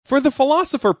For the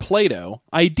philosopher Plato,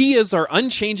 ideas are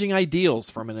unchanging ideals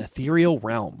from an ethereal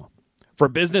realm. For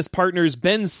business partners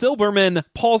Ben Silberman,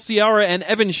 Paul Sciarra, and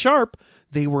Evan Sharp,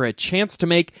 they were a chance to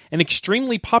make an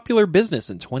extremely popular business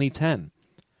in 2010.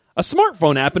 A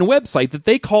smartphone app and website that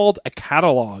they called a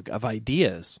catalog of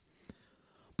ideas.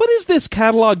 But is this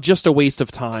catalog just a waste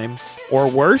of time?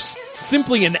 Or worse,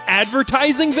 simply an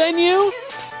advertising venue?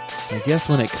 I guess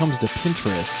when it comes to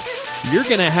Pinterest, you're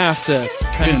gonna have to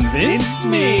convince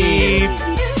me.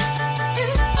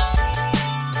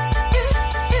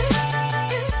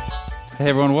 Hey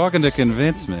everyone, welcome to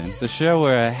Convince Me, the show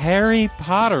where a Harry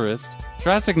Potterist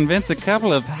tries to convince a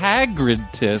couple of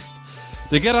Hagridists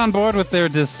to get on board with their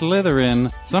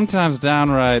Slytherin, sometimes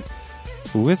downright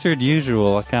wizard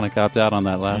usual. I kind of copped out on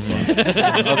that last one.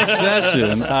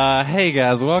 Obsession. Hey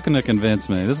guys, welcome to Convince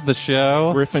Me. This is the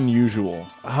show. Griffin usual.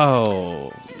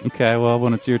 Oh, okay. Well,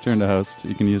 when it's your turn to host,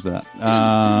 you can use that.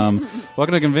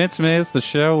 Welcome to Convince Me. It's the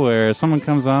show where someone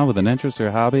comes on with an interest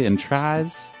or hobby and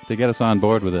tries to get us on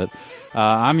board with it.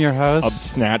 I'm your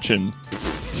host. Snatching.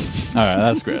 All right,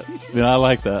 that's great. I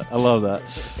like that. I love that.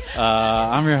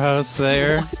 I'm your host,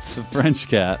 Sayer. It's a French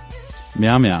cat.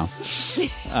 Meow meow.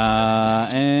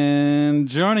 And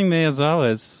joining me as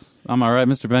always, I'm all right,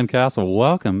 Mr. Ben Castle.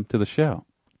 Welcome to the show.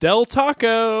 Del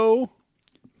Taco.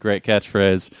 Great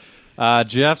catchphrase.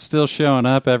 Jeff's still showing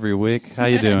up every week. How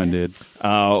you doing, dude?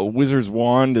 Wizard's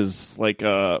wand is like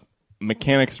a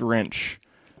mechanic's wrench.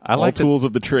 I like all tools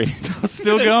of the trade.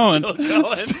 Still going.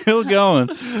 Still going.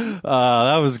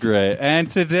 That was great. And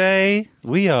today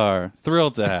we are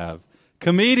thrilled to have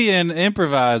comedian,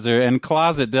 improviser, and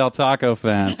closet Del Taco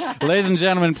fan. Ladies and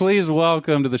gentlemen, please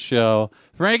welcome to the show,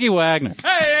 Frankie Wagner.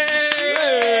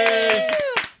 Hey!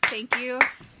 Thank you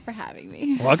for having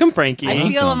me. Welcome, Frankie. I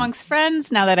feel amongst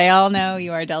friends now that I all know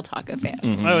you are Del Taco fans.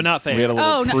 Mm-hmm. Oh, not fans. We had a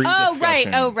little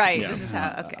pre-discussion. Oh, right. Yeah. This is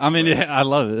how, okay. I mean, yeah, I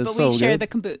love it. It's But so we share good. the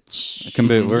kombucha.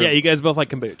 Kombucha. Yeah, you guys both like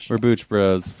kombucha. We're Booch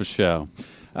Bros for show.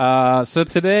 So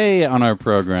today on our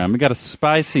program, we got a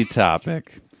spicy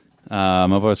topic.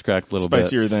 My voice cracked a little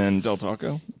Spicier than Del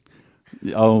Taco?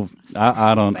 bit. Oh,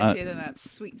 I don't. Spicier than that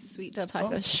sweet Del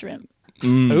Taco shrimp.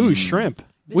 Ooh, shrimp.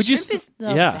 The shrimp is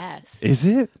the best. Is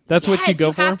it? That's what you Yes,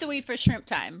 go for? you have to wait for shrimp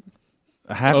time.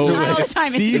 I have Oh, to Not all wait. the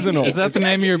time. seasonal. Is that the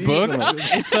name of your book?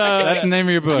 It's That's the name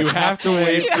of your book. You have to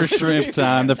wait for shrimp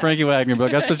time. The Frankie Wagner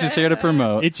book. That's what she's here to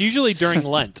promote. It's usually during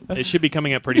Lent. It should be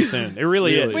coming up pretty soon. It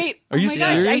really is. Wait, Are you my gosh,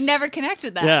 I serious? never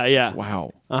connected that. Yeah, yeah.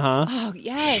 Wow. Uh-huh. Oh,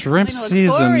 yes. Shrimp something to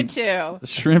look forward season. to.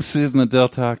 Shrimp season at Del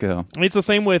Taco. It's the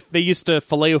same with, they used to,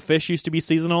 Filet-O-Fish used to be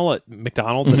seasonal at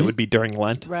McDonald's, and it would be during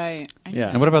Lent. Right. Yeah.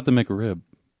 And what about the McRib?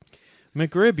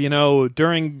 McRib,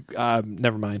 during,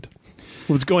 never mind. It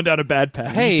was going down a bad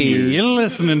path. Hey, you're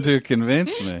listening to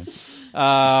Convince Me.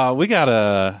 We got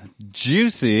a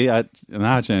juicy,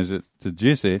 now I changed it to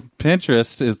juicy.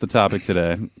 Pinterest is the topic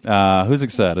today. Who's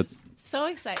excited? So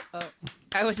excited. Oh,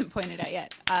 I wasn't pointed at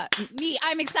yet. Me,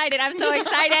 I'm excited. I'm so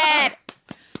excited.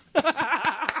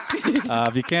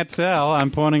 If you can't tell,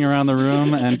 I'm pointing around the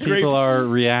room and people are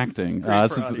reacting.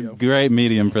 This is a great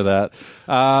medium for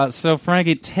that. So,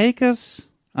 Frankie, take us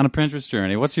on a Pinterest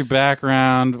journey. What's your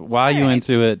background? Why are you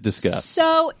into it? Discuss.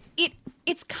 So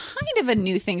it's kind of a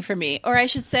new thing for me, or I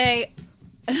should say,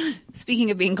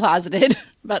 speaking of being closeted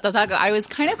about Del Taco, I was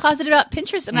kind of closeted about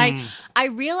Pinterest, and I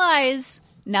realize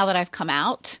now that I've come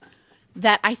out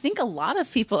that I think a lot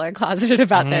of people are closeted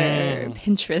about their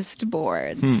Pinterest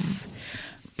boards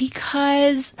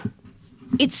because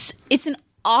it's an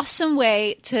awesome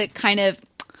way to kind of,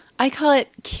 I call it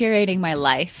curating my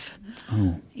life.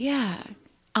 Oh. Yeah.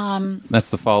 That's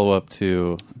the follow-up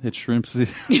to It's Shrimp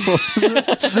Season.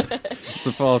 It's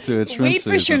the follow-up to It's Shrimp Wait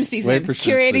Season. for shrimp season. Wait for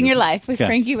shrimp Curating season. your life with Okay.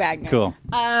 Frankie Wagner. Cool.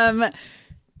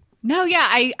 No, yeah,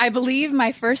 I believe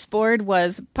my first board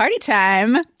was Party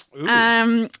Time.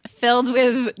 Filled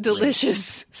with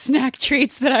delicious snack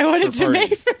treats that I wanted to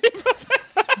make for people.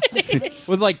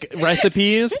 With, like,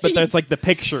 recipes, but that's, like, the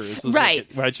pictures. Right.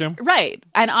 Right, Jim? Right.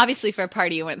 And obviously for a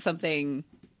party you want something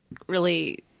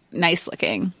really nice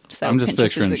looking. So I'm just Pinterest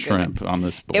is picturing a good shrimp one. on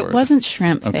this board. It wasn't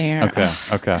shrimp there. Okay. Oh,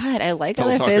 Okay. God, I like Del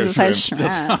other Taco foods besides shrimp.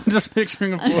 shrimp. I'm just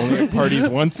picturing a board. Only at parties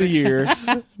once a year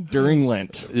during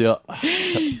Lent. Yeah.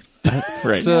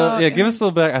 Right. So, give us a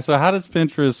little back. So, how does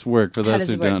Pinterest work for those does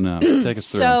who it work? don't know? Take us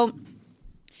through. So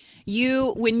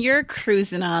when you're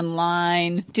cruising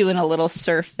online, doing a little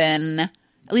surfing,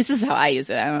 at least this is how I use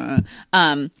it. I don't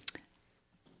know.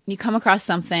 You come across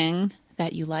something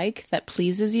that you like, that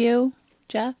pleases you,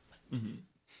 Jeff.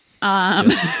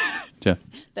 Jeff.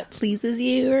 That pleases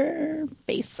your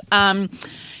face.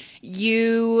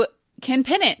 You can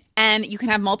pin it, And you can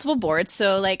have multiple boards.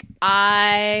 So like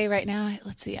right now,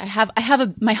 let's see, I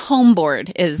have my home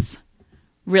board is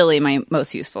really my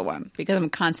most useful one because I'm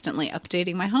constantly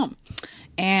updating my home.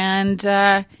 And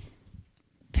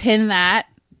pin that.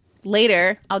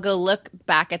 Later, I'll go look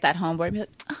back at that home board and be like,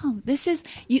 oh, this is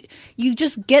you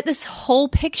just get this whole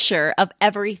picture of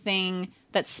everything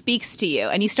that speaks to you,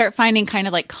 and you start finding kind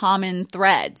of like common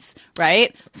threads,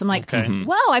 right? So I'm like,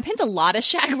 wow, I pinned a lot of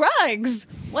shag rugs.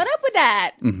 What up with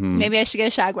that? Maybe I should get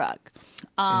a shag rug.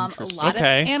 A lot of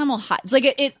animal hides. Like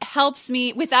it helps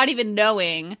me without even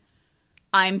knowing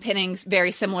I'm pinning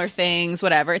very similar things,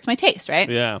 whatever. It's my taste, right?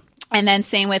 Yeah. And then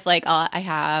same with like I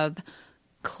have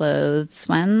clothes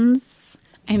ones.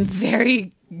 I'm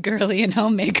very girly and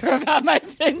homemaker about my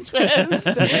Pinterest.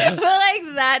 But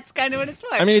like that's kind of what it's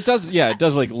for. I mean, it does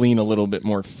like lean a little bit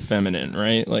more feminine,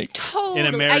 right? Like totally. In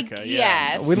America, yeah.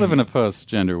 Yes. We live in a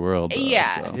post-gender world, though,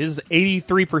 Yeah. so. It is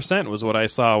 83% was what I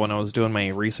saw when I was doing my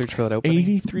research for that opening.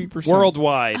 83%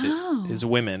 Worldwide is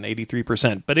women,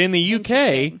 83%. But in the UK,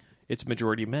 Interesting. it's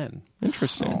majority men.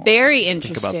 Interesting. Very Think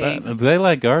interesting. about that. They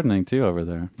like gardening, too, over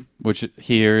there, which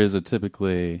here is a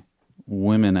typically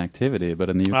women activity, but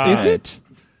in the UK... Is it?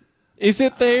 Is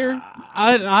it there?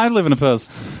 I live in a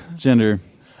post-gender...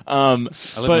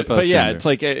 But yeah, it's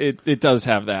like it does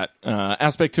have that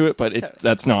aspect to it, but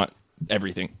that's not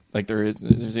everything. Like there's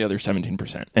the other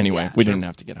 17%. Anyway, we didn't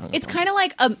have to get hung. It's kind of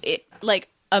like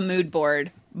a mood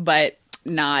board, but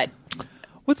not.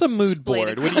 What's a mood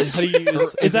Splayed board? How do you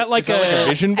use? Is that like a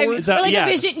vision board? Is that, like yeah. a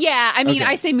vision? Yeah, I mean,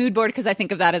 Okay. I say mood board because I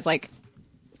think of that as like.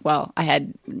 Well, I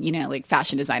had like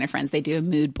fashion designer friends. They do a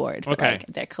mood board for Okay. like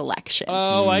their collection.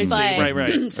 Oh, I see. But-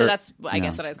 Right. So that's, I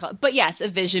guess, what I was called. But yes, a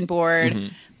vision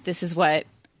board. This is what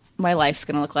my life's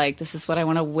going to look like. This is what I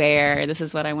want to wear. This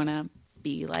is what I want to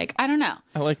be like. I don't know.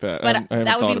 I like that. But I haven't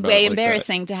that thought would be about way it like that.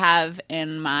 embarrassing to have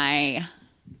in my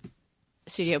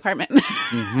studio apartment.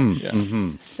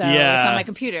 So Yeah. it's on my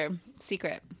computer.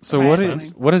 Secret. So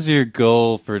what is your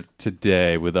goal for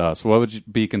today with us? What would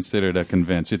be considered a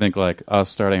convince? You think like us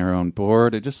starting our own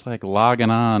board or just like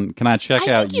logging on? Can I check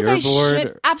I out think you your guys board?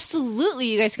 should. Absolutely,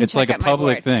 you guys can It's check like a out my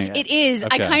public board. thing. It is. I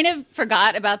Okay. kind of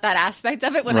forgot about that aspect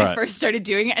of it when I Right. first started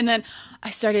doing it, and then I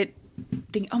started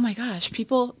thinking, oh my gosh,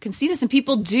 people can see this, and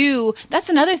people do. That's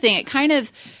another thing. It kind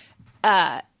of,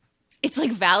 it's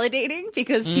like validating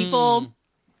because people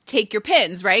take your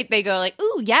pins, right? They go like,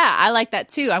 ooh, yeah, I like that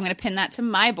too. I'm going to pin that to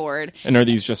my board. And are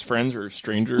these just friends or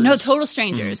strangers? No, total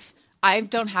strangers. I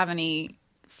don't have any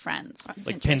friends on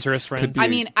Like Pinterest friends. I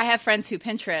mean, I have friends who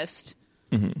Pinterest,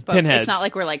 but Pinheads. it's not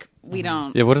like we're like, we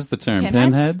don't. Yeah, what is the term?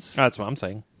 Pinheads? Pinheads? That's what I'm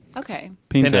saying. Okay.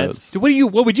 Pintos.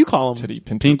 Pinheads. What would you call them? Teddy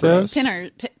Pintos?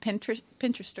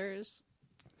 Pinteresters.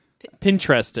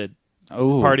 Pinterested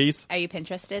Oh. parties. Are you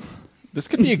Pinterested? This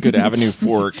could be a good avenue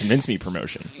for convince me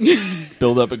promotion.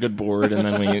 Build up a good board and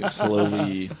then we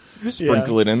slowly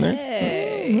sprinkle it in there.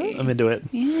 I'm into it.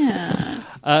 Yeah.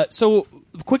 So,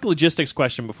 quick logistics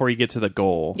question before you get to the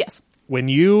goal. Yes. When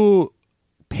you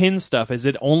pin stuff, is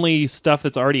it only stuff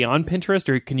that's already on Pinterest,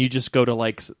 or can you just go to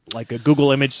like a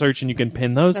Google image search and you can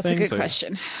pin those That's things? a good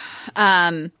question.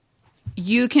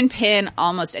 You can pin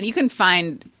almost, and you can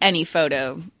find any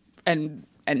photo and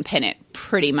pin it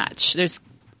pretty much.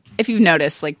 If you've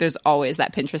noticed, like there's always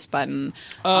that Pinterest button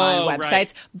on websites.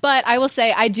 right. But I will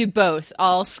say I do both.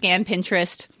 I'll scan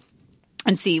Pinterest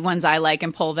and see ones I like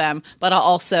and pull them, but I'll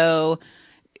also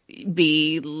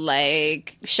be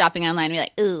like shopping online and be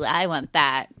like, ooh, I want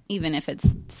that. Even if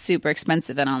it's super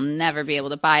expensive and I'll never be able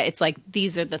to buy it. It's like,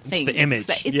 these are the things. the image.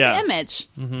 It's Yeah. the image.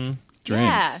 Dreams.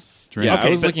 Yeah. Dreams. Yeah, Okay,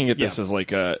 I was but- looking at this yeah. as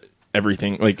like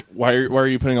everything. Like, why are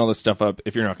you putting all this stuff up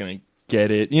if you're not going to get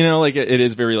it? You know, like it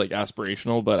is very like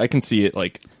aspirational, but I can see it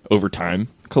like over time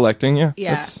collecting. Yeah,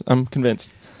 Yeah. I'm convinced.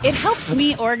 It helps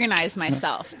me organize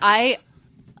myself. I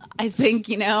think,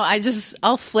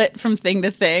 I'll flit from thing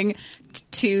to thing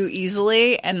too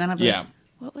easily, and then I'll be Yeah. like,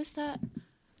 what was that?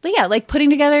 But yeah, like putting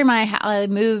together I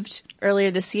moved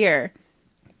earlier this year,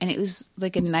 and it was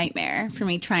like a nightmare for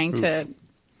me trying to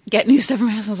get new stuff from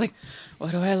my house. I was like,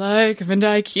 what do I like? I've been to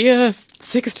IKEA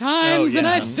 6 times, and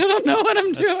yeah. I still don't know what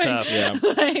I'm doing. tough, yeah.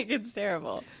 Like, it's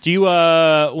terrible. Do you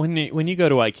when you go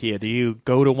to IKEA, do you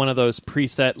go to one of those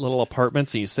preset little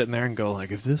apartments and you sit in there and go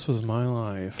like, if this was my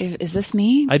life? Is this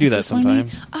me? I do Is that this one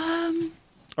me? sometimes.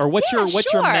 Or what's yeah, your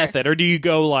sure. method? Or do you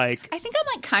go like I think I'm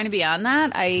like kind of beyond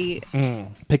that.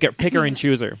 picker and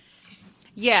chooser?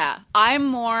 Yeah, I'm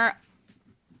more,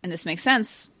 and this makes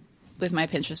sense with my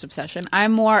Pinterest obsession.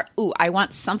 I'm more, I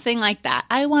want something like that.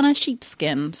 I want a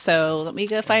sheepskin, so let me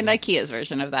go find IKEA's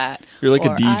version of that. You're like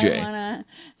a Or DJ. I wanna,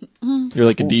 You're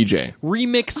like a DJ.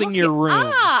 Remixing your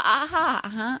room.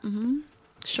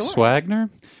 Sure. Swagner?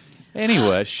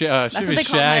 Anyway, that's what they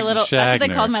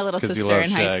called my little sister in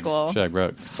high school. Shag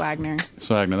Brooks.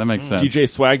 Swagner. That makes sense. DJ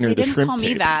Swagner, They the didn't shrimp call me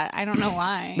tape. that. I don't know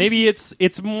why. Maybe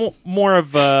it's more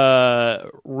of a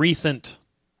recent.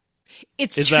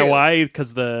 It's Is true. that why?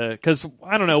 Because I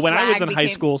don't know. When I was in Swag high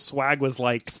became- school, swag was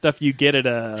like stuff you get at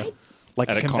a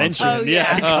convention, conference. Oh, yeah.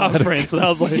 at a conference. And I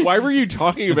was like, Why were you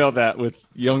talking about that with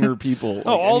younger people?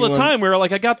 oh, all the time we were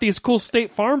like, I got these cool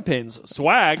State Farm pins,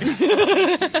 swag.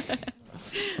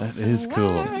 That is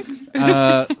cool.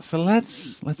 So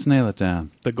let's nail it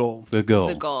down. The goal. The goal.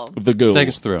 The go. Take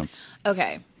us through.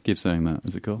 Okay. Keep saying that.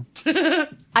 Is it cool?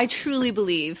 I truly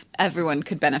believe everyone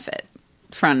could benefit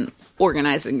from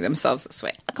organizing themselves this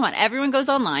way. Come on, everyone goes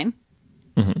online.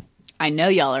 Mm-hmm. I know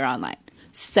y'all are online.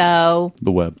 So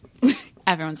The web.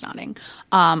 everyone's nodding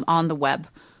on the web.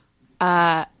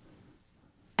 And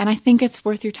I think it's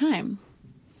worth your time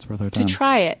It's worth our to time.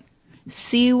 try it.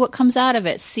 See what comes out of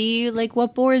it. See like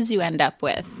what boards you end up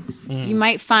with. You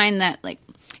might find that like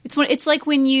it's like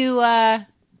when you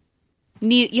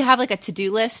you have like a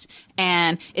to-do list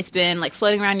and it's been like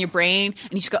floating around your brain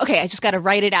and you just go, okay, I just got to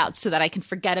write it out so that I can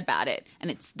forget about it and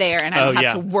it's there and I don't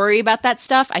have to worry about that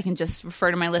stuff. I can just refer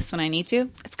to my list when I need to.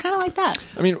 It's kind of like that.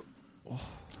 I mean,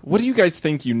 what do you guys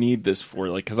think you need this for?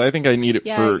 Like, because I think I need it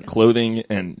for clothing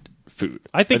and food.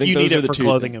 I think you those need are it the for two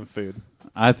clothing things. and food.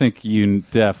 I think you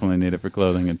definitely need it for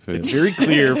clothing and food. It's very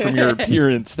clear from your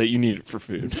appearance that you need it for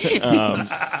food.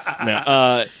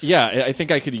 Yeah, I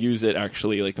think I could use it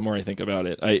actually. Like the more I think about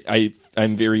it,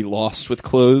 I'm very lost with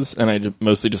clothes, and I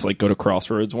mostly just like go to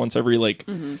Crossroads once every like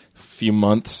few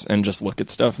months and just look at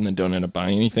stuff, and then don't end up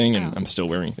buying anything. And I'm still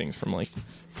wearing things from like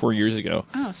 4 years ago.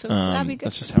 Oh, so that'd be good.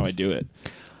 That's just how I do it.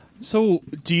 So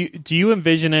do you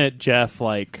envision it, Jeff?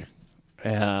 Like,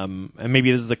 and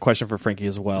maybe this is a question for Frankie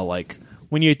as well. Like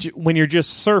when you're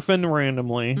just surfing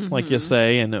randomly, like you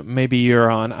say, and maybe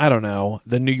you're on, I don't know,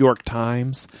 the New York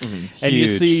Times, and you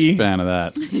Huge see fan of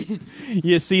that.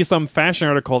 you see some fashion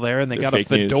article there, and they got a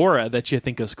fake news. fedora that you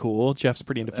think is cool. Jeff's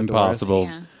pretty into fedoras. Impossible.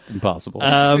 Yeah. Impossible.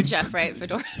 This is for Jeff, right?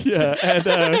 Fedora.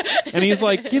 Yeah, and he's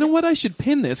like, you know what? I should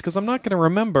pin this because I'm not going to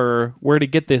remember where to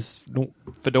get this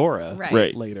fedora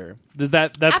Right. later. Does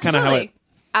that's kind of how it?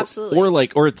 Absolutely.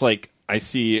 Or it's like I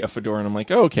see a fedora and I'm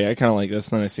like, oh, okay, I kind of like this.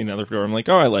 And then I see another fedora, I'm like,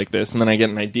 oh, I like this. And then I get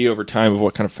an idea over time of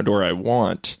what kind of fedora I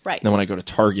want. Right. And then when I go to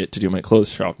Target to do my clothes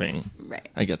shopping, Right.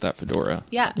 I get that fedora.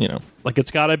 Yeah. You know. Like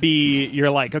it's got to be. You're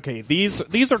like, okay, these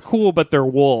are cool, but they're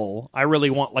wool. I really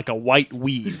want like a white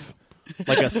weave,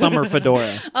 like a summer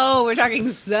fedora. Oh, we're talking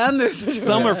summer fedora.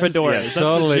 Summer fedora. Yes.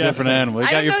 Totally different animal. You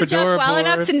I got don't your know fedora Jeff well board.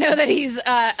 enough to know that he's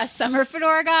a summer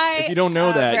fedora guy. If you don't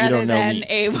know that, you rather don't know than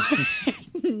me.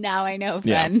 Now I know,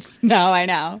 Yeah. friend. Now I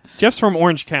know. Jeff's from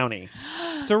Orange County.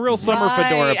 It's a real summer Right,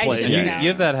 fedora I place. should've You, known. you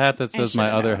have that hat that says my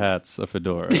should've other known. hat's a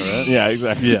fedora, right? Yeah,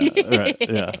 exactly. Yeah, right.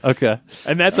 Yeah. Okay.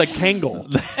 And that's a Kangol.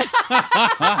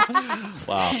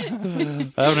 Wow. I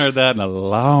haven't heard that in a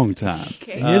long time.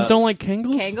 Okay. You guys don't like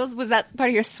Kangles? Kangles, was that part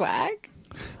of your swag?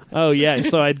 Oh yeah,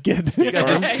 so I'd get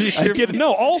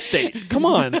Allstate. Come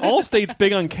on, Allstate's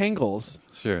big on Kangles.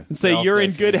 Sure. And say you're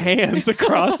in good hands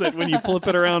across it when you flip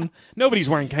it around. Nobody's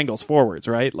wearing Kangles forwards,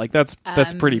 right? Like that's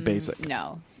pretty basic.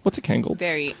 No. What's a Kangol?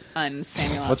 Very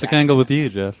un-Samuel L. What's a Jackson. Kangol with you,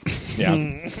 Jeff?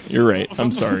 Yeah, you're right.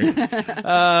 I'm sorry. Feel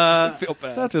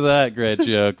bad. After that great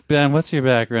joke, Ben, what's your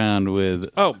background with?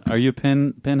 Oh. Are you a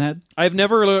pinhead? I've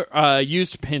never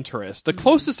used Pinterest. The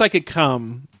closest I could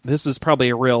come, this is probably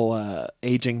a real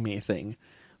aging me thing.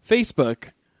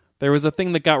 Facebook, there was a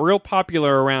thing that got real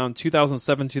popular around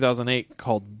 2007, 2008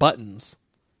 called buttons.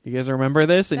 You guys remember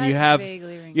this? And That you have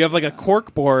vaguely rings like a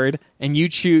cork board, and you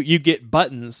get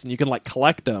buttons, and you can like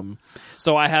collect them.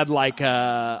 So I had like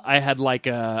an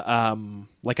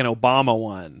Obama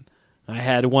one. I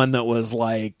had one that was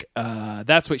like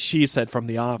that's what she said from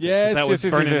The Office. 'cause that was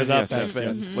burning it up.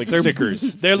 Like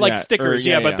stickers. They're like Yeah, stickers,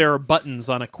 or- but there are buttons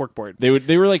on a corkboard.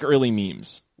 They were like early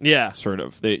memes. Yeah. Sort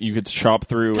of. You could shop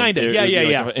through. Kinda, it would yeah, be yeah,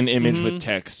 like yeah. An image with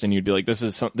text, and you'd be like, "This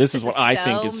is what is I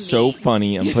think so is so me."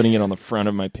 funny. I'm putting it on the front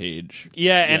of my page."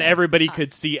 Yeah, and everybody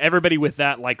could see. Everybody with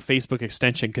that like Facebook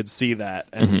extension could see that,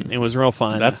 and it was real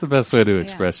fun. That's the best way to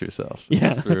express yourself.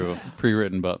 Yeah. Is through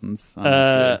pre-written buttons. on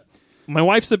the my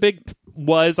wife's a big I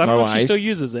don't My know if she wife? still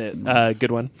uses it. Good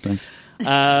one. Thanks.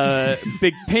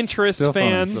 Big Pinterest Still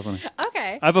fan. funny. Still funny.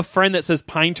 Okay. I have a friend that says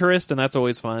Pinterest, and that's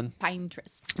always fun.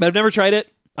 Pinterest. But I've never tried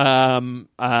it.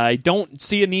 I don't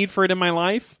see a need for it in my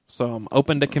life, so I'm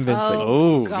open to convincing.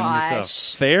 Oh,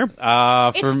 gosh. Fair? For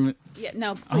It's- me, Yeah,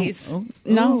 no, please. oh,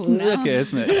 No, oh, no. Okay,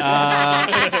 it's me.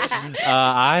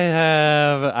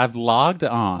 I've logged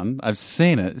on. I've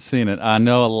seen it. I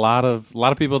know a lot of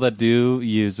people that do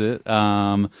use it.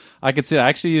 I could see. I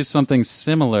actually used something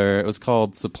similar. It was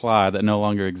called Supply that no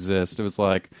longer exists. It was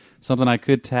like something I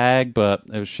could tag, but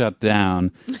it was shut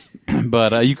down.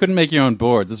 But you couldn't make your own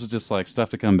boards. This was just like stuff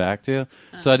to come back to.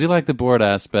 So I do like the board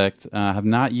aspect. I have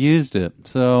not used it,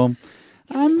 so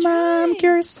I'm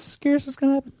curious. Curious what's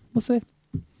gonna happen. We'll see.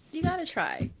 You gotta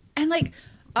try. And like,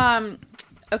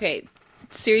 okay,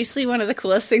 seriously, one of the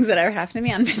coolest things that ever happened to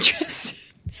me on Pinterest.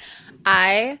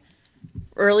 I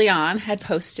early on had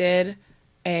posted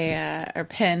or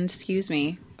pinned, excuse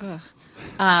me,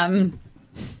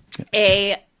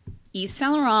 a Yves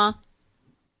Saint Laurent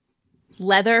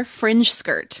leather fringe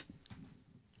skirt.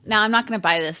 Now I'm not going to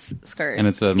buy this skirt, And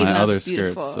it said even my though other it's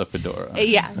beautiful. skirt's a fedora.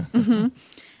 Yeah. Mm-hmm.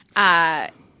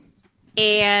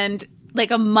 And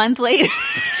like a month later,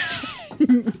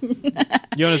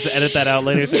 You want us to edit that out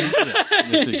later? If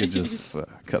you could just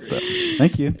cut that.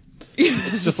 Thank you.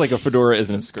 It's just like a fedora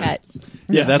isn't a skirt. cut,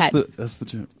 Yeah, Hat. that's the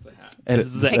joke. Edit.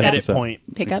 This is an Pick up. edit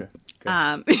point. pick up.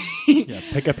 Yeah,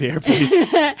 pick up here, please.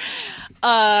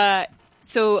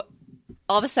 So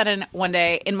all of a sudden, one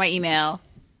day in my email,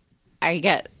 I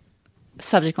get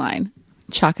subject line: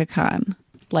 Chaka Khan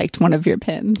liked one of your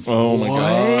pins. Oh my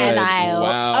god! And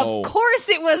wow. of course,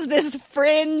 it was this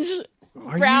fringe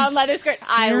brown leather skirt.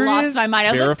 I lost my mind.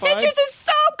 I was Verified? like, Pinterest is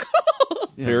so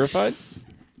cool. Verified?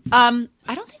 I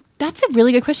don't think that's a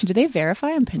really good question. Do they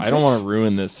verify on Pinterest? I don't want to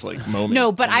ruin this like moment.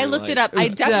 No, but in I your looked life. it up. I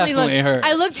definitely definitely looked. her.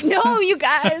 I looked. No, you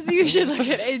guys, you should look at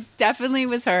it. It definitely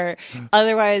was her.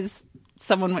 Otherwise,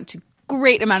 someone went to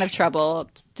great amount of trouble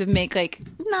to make like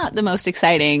not the most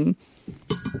exciting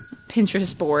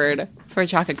Pinterest board for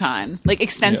Chaka Khan. Like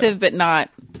extensive, but not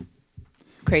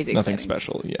crazy. Nothing exciting.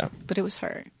 special. Yeah, But it was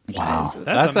her. Wow, Guys, it was-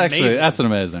 that's actually amazing. that's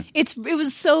amazing. it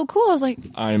was so cool. I was like,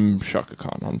 I'm Shaka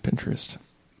Khan on Pinterest.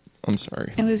 I'm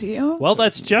sorry. it was you. Well,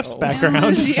 that's Jeff's It background.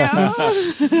 was you.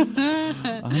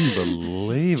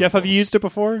 Unbelievable. Jeff, have you used it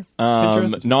before?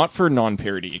 Pinterest? Not for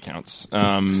non-parody accounts.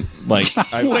 Like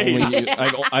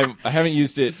I haven't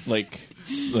used it like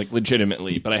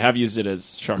legitimately, but I have used it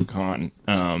as Shaka Khan.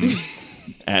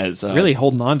 As Really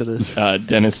holding on to this.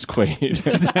 Dennis Quaid.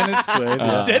 Dennis Quaid,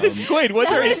 yeah. Dennis Quaid, what's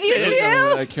That her was you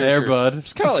too. There, bud.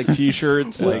 Just kind of like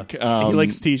t-shirts, like He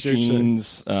likes t-shirts,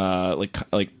 jeans,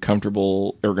 like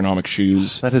comfortable ergonomic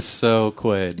shoes. That is so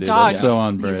Quaid, dude. Dogs. That's so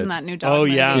on He's brand. in that new dog. Oh,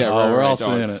 movie. yeah. Yeah, Oh, we're all dogs.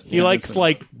 seeing it. He Yeah, likes that's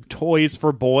like toys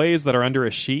for boys that are under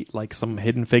a sheet, like some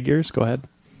hidden figures. Go ahead.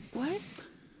 What?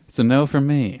 It's a no for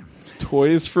me.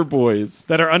 Toys for boys.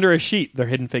 That are under a sheet. They're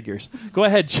hidden figures. Go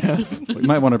ahead, Jeff. We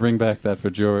might want to bring back that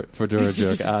fedora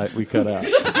joke we cut out.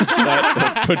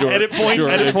 Edit point.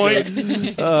 Edit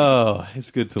point. Oh, it's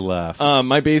good to laugh.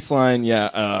 My baseline,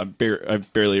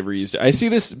 I've barely ever used it. I see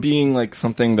this being like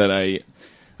something that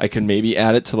I could maybe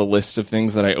add it to the list of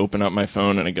things that I open up my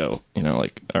phone and I go,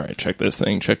 like, all right, check this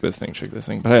thing, check this thing, check this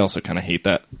thing. But I also kind of hate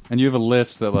that. And you have a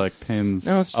list that like pins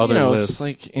No, it's other it's lists. just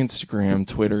like Instagram,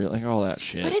 Twitter, like all that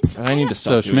shit. But it's- I need to So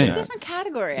stop it's doing me. that. Different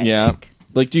category. I Yeah. think.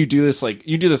 Like, do you do this? Like,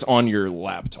 you do this on your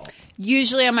laptop?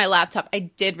 Usually on my laptop. I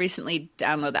did recently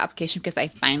download the application because I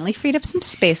finally freed up some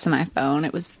space on my phone.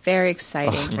 It was very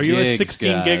exciting. Are you a Gigs,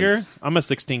 16 guys. gigger? I'm a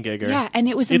 16 gigger. Yeah, and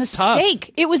it was a It's tough.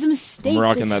 mistake. It was a mistake. I'm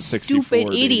rocking This that 64,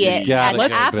 stupid idiot baby. Gotta at go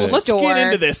the Apple big. Let's Store. get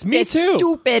into this. Me It's too.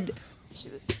 Stupid.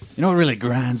 You know what really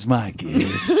grinds my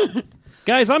gears?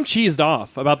 Guys, I'm cheesed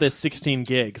off about this 16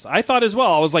 gigs. I thought as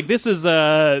well. I was like, this is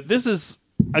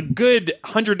a good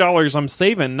 $100 I'm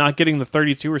saving, not getting the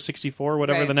 32 or 64,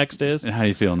 whatever Right. the next is. And how do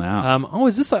you feel now?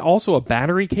 Is this also a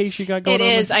battery case you got going It on?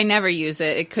 is. I never use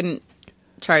it. It couldn't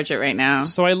charge it right now.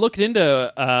 So I looked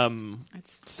into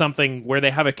something where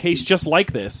they have a case just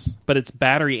like this, but it's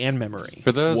battery and memory.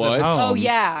 For those What? at home, Oh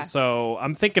yeah. So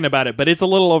I'm thinking about it, but it's a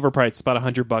little overpriced. It's about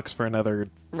 $100 for another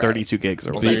 32 gigs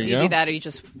or It's whatever. like, do you go. do that or you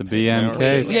just? the BM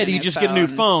case. Yeah, do you just get a new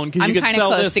phone? Because I'm you could kinda sell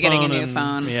close this to getting a phone new and-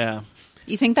 phone. Yeah.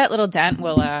 You think that little dent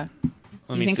will? Let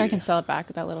You me think see. I can sell it back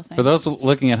with that little thing? For those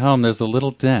looking at home, there's a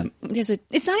little dent. It's not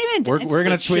even. We're it's going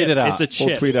to just tweet it out. It's a chip.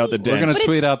 We'll tweet out the dent. We're going to But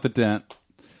tweet it's- out the dent.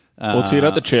 We'll tweet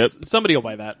out the chip. Somebody will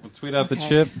buy that. Tweet out the Okay.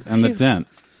 chip and the Phew. dent.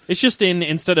 It's just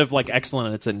instead of like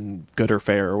excellent, it's in good or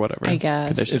fair or whatever. I guess.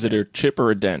 condition. Is it a chip or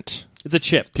a dent? It's a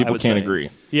chip. I People would can't say. agree.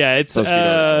 Yeah, it's. Supposed to be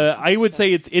right. I would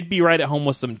say it'd be right at home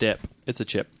with some dip. It's a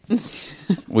chip.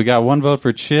 We got one vote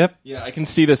for chip. Yeah, I can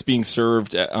see this being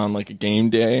served on like a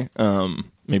game day.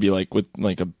 Maybe like with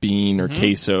like a bean or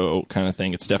queso kind of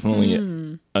thing. It's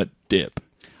definitely a dip.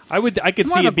 I could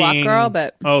More see of a it being block girl,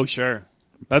 but oh sure,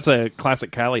 that's a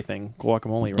classic Cali thing.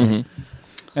 Guacamole, right?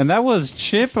 And that was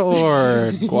Chip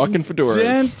or Guac and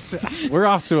fedoras. Gent. We're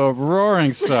off to a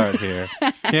roaring start here.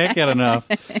 Can't get enough.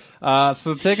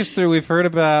 So take us through. We've heard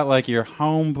about like your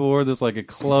home board. There's like a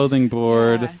clothing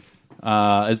board.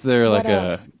 Is there like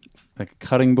else? a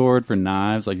cutting board for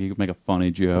knives? Like you could make a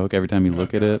funny joke every time you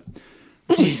look at it.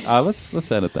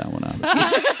 Let's edit that one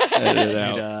out. Edit it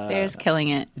out. there's killing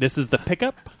it. This is the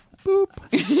pickup. Well,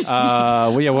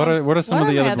 yeah. What are some What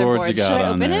of the are my other other boards you boards? got Should I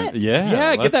on open there? it?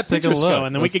 Yeah, Get that let's take a Pinterest look.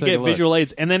 going, then we Let's could take a get look. visual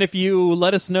aids. And then if you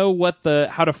let us know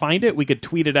how to find it, we could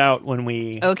tweet it out when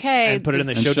we Okay, and put it in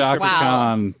the this- show And Shaka description. Wow.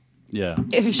 Khan, yeah.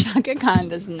 If Shaka Khan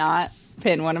does not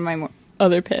pin one of my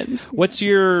other pins. What's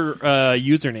your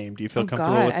username? Do you feel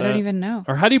comfortable God, with that? I don't even know.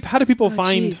 Or how do people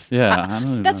find? Jeez. Yeah, I don't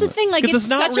even That's know the thing. Like, 'Cause it's it's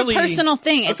not such really- a personal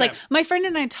thing. It's Okay. like my friend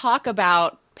and I talk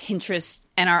about Pinterest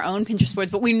and our own Pinterest boards,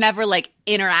 but we're never like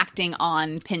interacting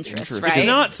on Pinterest, right? It's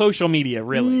not social media,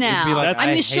 really. No, It'd be like, I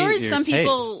mean, I sure, hate your some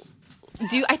people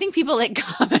taste. do. I think people like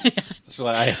comment. It's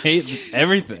like, I hate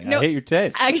everything. No, I hate your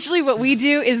taste. Actually, what we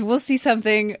do is we'll see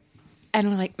something, and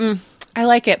we're like, I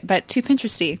like it, but too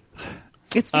Pinteresty.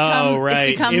 It's become. Oh, right.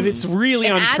 It's become If it's really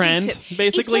an on trend, adjective.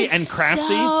 basically, It's, like, and crafty.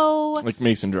 So, Like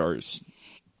mason jars.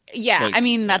 yeah, Like- I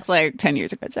mean that's like 10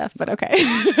 years ago, Jeff. But okay.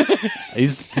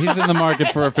 He's in the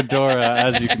market for a fedora,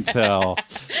 as you can tell.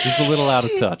 He's a little out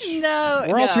of touch. No,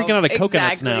 We're all no, drinking out of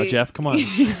coconuts now, exactly. Jeff. Come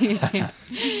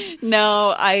on.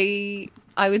 No, I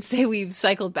would say we've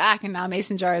cycled back, and now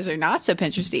mason jars are not so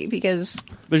Pinteresty because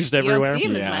They're just you everywhere. don't see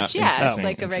them Yeah, as much. Yeah, interesting, it's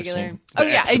like a regular. interesting. Oh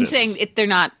The yeah, I'm exodus. saying they're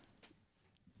not.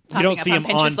 You don't popping see up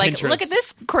them on Like, Pinterest. look at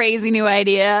this crazy new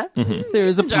idea.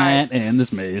 There's a Jars. plant in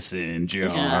this mason jar.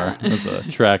 Yeah. That's a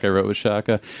track I wrote with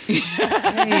Shaka.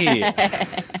 Hey.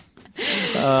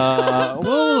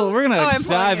 We're going I'm to pulling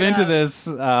dive it into up. this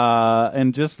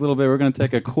in just a little bit. We're going to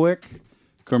take a quick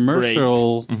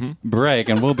commercial break,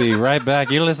 and we'll be right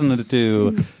back. You're listening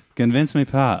to Convince Me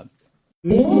Pod.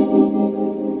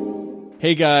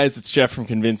 Hey guys, it's Jeff from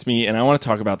Convince Me, and I want to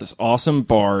talk about this awesome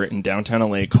bar in downtown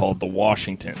LA called The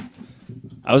Washington.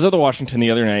 I was at The Washington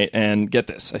the other night, and get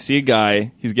this. I see a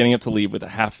guy, he's getting up to leave with a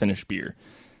half-finished beer.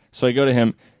 So I go to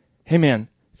him, hey man,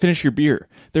 finish your beer.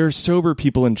 There are sober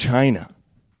people in China.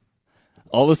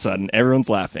 All of a sudden, everyone's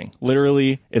laughing.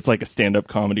 Literally, it's like a stand-up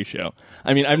comedy show.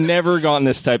 I mean, I've never gotten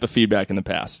this type of feedback in the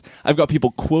past. I've got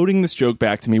people quoting this joke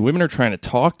back to me. Women are trying to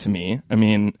talk to me. I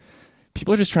mean,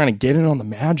 people are just trying to get in on the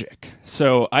magic.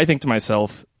 So I think to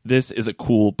myself, this is a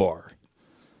cool bar.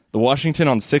 The Washington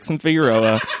on 6th and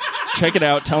Figueroa. Check it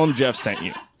out. Tell them Jeff sent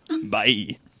you.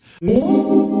 Bye.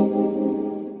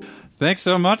 Thanks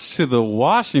so much to the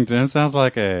Washington. It sounds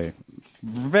like a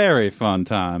very fun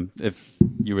time if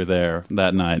you were there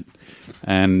that night,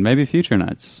 and maybe future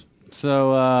nights.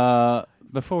 So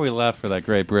before we left for that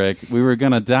great break, we were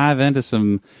going to dive into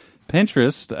some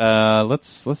Pinterest.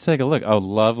 Let's take a look. Oh,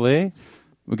 lovely.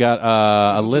 We got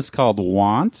a list called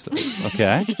Want.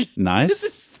 Okay,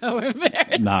 nice. So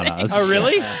embarrassing. No, this Oh, is-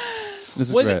 really? This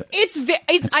is What- great. It's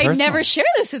I personal. never share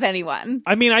this with anyone.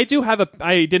 I mean, I do have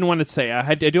I didn't want to say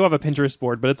I do have a Pinterest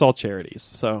board, but it's all charities.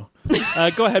 So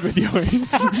go ahead with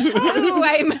yours. Oh,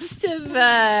 I must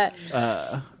have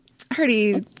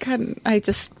already. God, I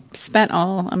just spent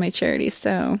all on my charities,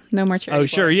 so no more charity. Oh,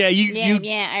 sure. board. Yeah, you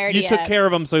I already you took care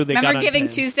of them, so they Remember got Giving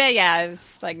unpinned. Tuesday? Yeah,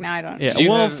 it's like now I don't. Yeah. Do you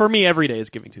Well, have- for me, every day is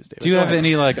Giving Tuesday. Do you have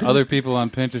any like other people on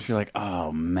Pinterest? You're like,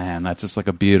 oh man, that's just like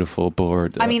a beautiful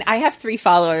board. I mean, I have 3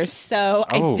 followers, so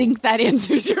Oh. I think that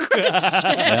answers your question.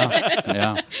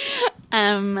 yeah.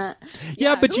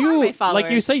 Yeah, but who are my you like you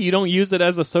followers? say you don't use it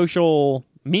as a social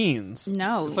means.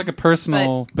 No, It's like a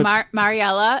personal. but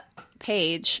Mariella,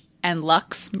 Paige, and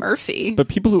Lux Murphy. But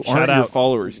people who Shout aren't your out.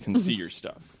 followers can see your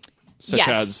stuff. Such yes,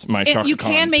 as my It- Chaka you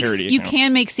Khan can make parody you account.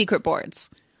 can make secret boards.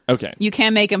 Okay. You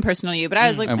can make them personal to you, but I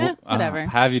was like, And whatever.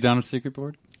 have you done a secret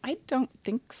board? I don't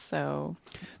think so.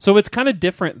 So it's kind of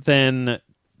different than,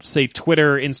 say,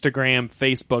 Twitter, Instagram,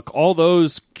 Facebook. All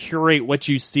those curate what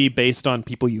you see based on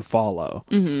people you follow.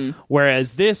 Mm-hmm.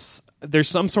 Whereas this, there's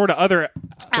some sort of other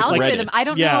Algorithm. Reddit. I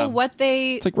don't Yeah. know what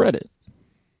they. It's like Reddit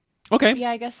Okay.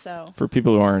 Yeah, I guess so. for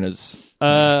people who aren't as.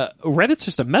 Reddit's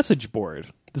just a message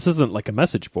board. This isn't like a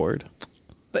message board.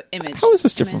 But image. How is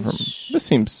this different from? image. This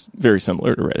seems very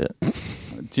similar to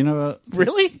Reddit. Do you know about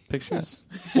Really? pictures?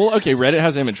 Well, okay, Reddit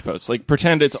has image posts. Like,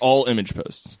 pretend it's all image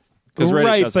posts because Reddit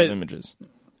Right, does but- have images.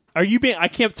 Are you being? I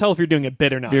can't tell if you're doing a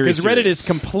bit or not Very because Reddit serious. is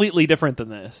completely different than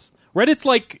this. Reddit's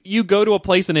like you go to a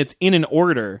place and it's in an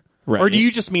order. Right. Or do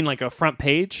you just mean like a front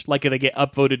page, like they get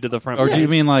upvoted to the front Or page? do you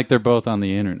mean like they're both on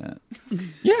the internet?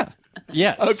 Yeah.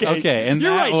 Yes. Okay. And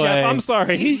You're that right, way, Jeff. I'm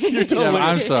sorry. You're Jeff, totally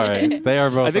I'm sorry. They are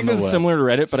both. I think on the this is web. similar to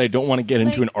Reddit, but I don't want to get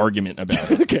into an argument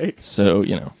about it. okay. So,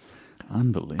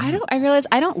 Unbelievable. I realize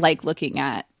I don't like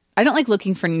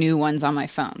looking for new ones on my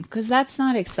phone because that's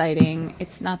not exciting.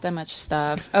 It's not that much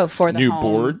stuff. Oh, for the new home.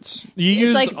 boards. You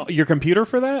use like- your computer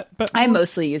for that? But I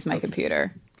mostly use my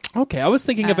computer. okay, I was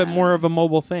thinking of it more of a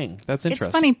mobile thing. That's interesting.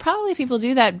 It's funny. Probably people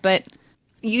do that, but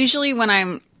usually when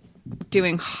I'm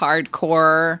doing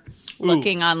hardcore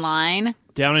looking online,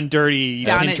 Down and dirty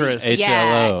down at- Pinterest.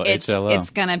 HLO, it's HLO. it's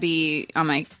gonna be on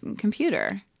my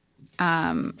computer.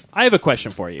 I have a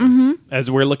question for you.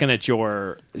 As we're looking at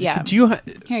your, Yeah. do you?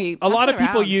 Here, you A lot pass of it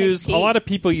people around, take use a a lot peek. of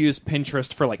people use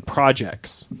Pinterest for like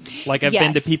projects. Like I've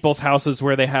been to Yes. people's houses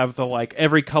where they have the like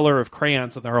every color of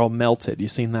crayons and they're all melted. You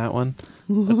seen that one?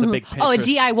 That's a big Pinterest. Oh, a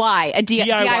DIY,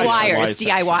 DIYers, section.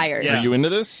 DIYers. Yeah. Are you into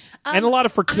this? and a lot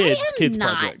of for kids, I am kids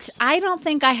not. projects. I don't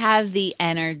think I have the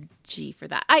energy for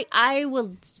that. I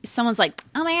will. Someone's like,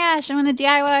 oh my gosh, I'm going to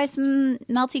DIY some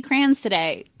melty crayons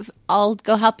today. I'll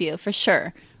go help you for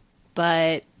sure,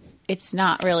 but it's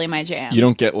not really my jam. You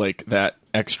don't get like that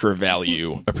extra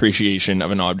value appreciation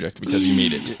of an object because you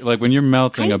made it. Like when you're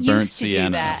melting I a burnt used to do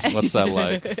sienna. that. What's that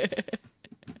like?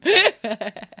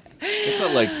 What's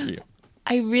that like for you?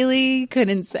 I really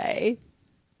couldn't say.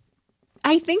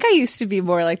 I think I used to be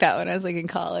more like that when I was like in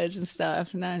college and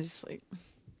stuff. And now I'm just like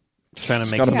Trying to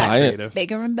Just make gotta something buy it. creative.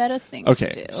 bigger and better things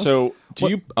Okay, to do. so do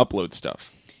you upload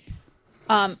stuff?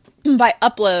 By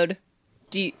upload,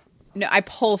 do you? No, I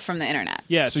pull from the internet.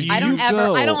 Yeah, so I don't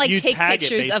like You take tag it,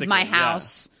 pictures of my basically, yeah.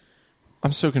 house.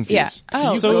 I'm so confused.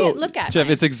 Yeah. Oh, So- look at Jeff,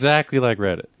 mine. it's exactly like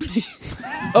Reddit.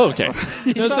 Oh, okay.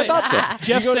 No, So I thought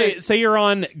so. Jeff, say you're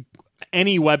on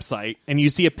any website and you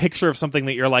see a picture of something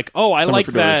that you're like, oh, I like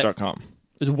that. Summerfedoras.com.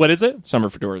 What is it?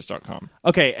 Summerfedoras.com.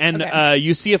 Okay, and Okay.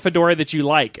 you see a fedora that you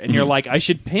like, and you're like, I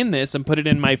should pin this and put it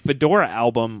in my fedora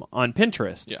album on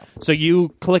Pinterest. Yeah. So you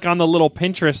click on the little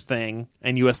Pinterest thing,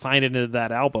 and you assign it into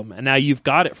that album, and now you've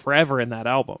got it forever in that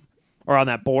album. Or on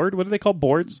that board. What do they call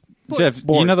boards? Jeff,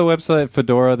 you know the website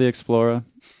Fedora the Explorer?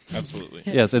 Absolutely.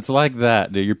 Yes, it's like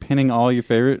that, dude. You're pinning all your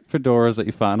favorite fedoras that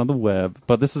you find on the web,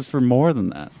 but this is for more than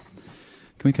that.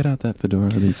 Can we cut out that Fedora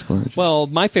the Explorer? Well,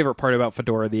 my favorite part about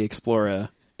Fedora the Explorer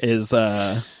is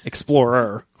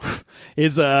Explorer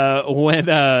is when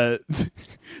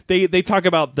they talk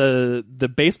about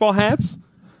the baseball hats,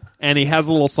 and he has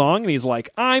a little song, and he's like,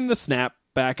 "I'm the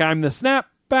snapback, I'm the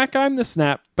snapback, I'm the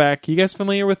snapback." You guys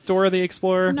familiar with Dora the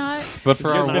Explorer? Not But for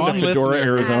You guys our been to one Fedora,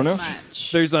 listener, Arizona? as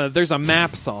much. There's a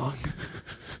map song.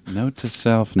 note to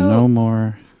self: no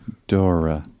more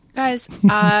Dora. Guys,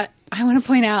 I want to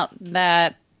point out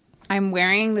that I'm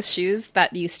wearing the shoes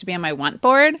that used to be on my want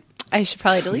board. I should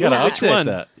probably delete You gotta that. update one?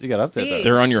 that. You gotta update Please. that.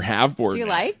 They're on your have board. Do you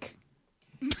now. like?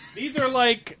 These are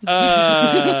like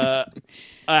a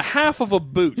half of a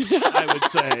boot, I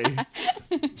would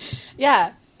say.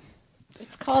 Yeah.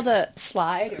 It's called a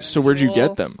slide. Or So where'd you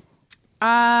get them?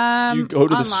 Do you go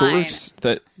to the online. source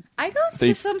that I go They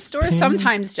to some stores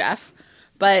sometimes, Jeff,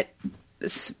 but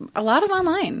a lot of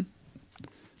online.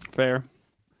 Fair.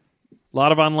 A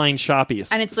lot of online shoppies.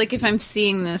 And it's like if I'm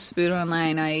seeing this boot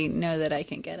online, I know that I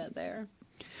can get it there.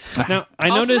 Now, I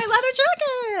Also, noticed. my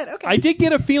leather jacket. Okay. I did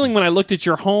get a feeling when I looked at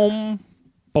your home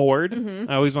board. Mm-hmm.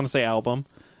 I always want to say album.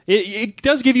 It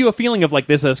does give you a feeling of like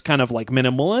this is kind of like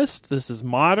minimalist. This is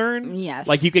modern. Yes.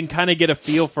 Like you can kind of get a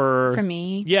feel for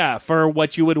me. Yeah, for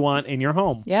what you would want in your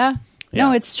home. Yeah. Yeah.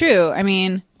 No, it's true. I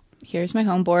mean, here's my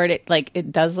home board.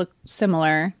 It does look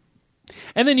similar.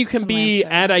 And then you can Some be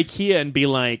lamps at IKEA and be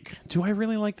like, "Do I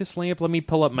really like this lamp? Let me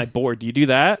pull up my board." Do you do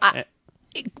that?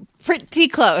 Pretty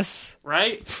close.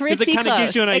 Right? Because Pretty it kind of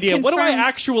gives close. you an It idea. What do I confirms-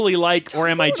 actually like, or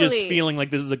am I just Totally. feeling like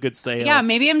this is a good sale? Yeah,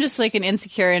 maybe I'm just like an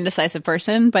insecure, indecisive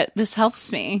person, but this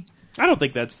helps me. I don't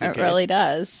think that's the It case. really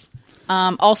does.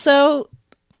 Also,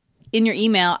 in your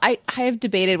email, I have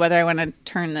debated whether I want to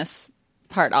turn this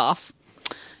part off.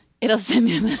 It'll send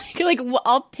me like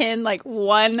I'll pin like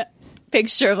one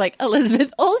picture of like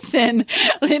Elizabeth Olsen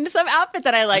in some outfit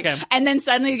that I like, Okay. and then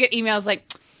suddenly you get emails like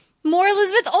more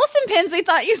Elizabeth Olsen pins we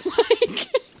thought you'd like.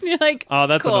 And you're like, Oh,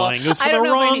 that's cool. annoying. It was for I don't the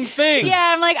know if I wrong need- thing.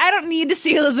 Yeah, I'm like, I don't need to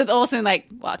see Elizabeth Olsen like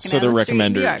walking So down the the street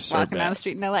in New York, recommenders are walking down bad. the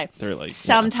street in LA. They're like, yeah.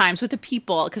 Sometimes with the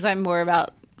people, because I'm more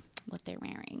about what they're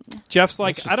wearing. Jeff's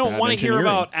like, just I don't bad want to hear engineering.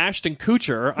 about Ashton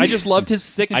Kutcher. I just loved his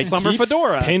sick summer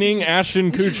fedora. pinning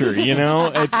Ashton Kutcher. You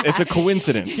know, it's a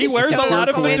coincidence. He wears It's a lot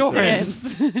of pure fedoras.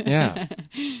 coincidence. Yeah,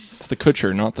 it's the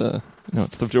Kutcher, not the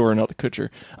it's the fedora, not the Kutcher.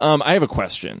 I have a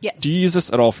question. Yes. Do you use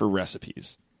this at all for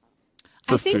recipes?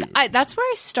 For I think food? that's where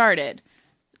I started.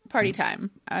 Party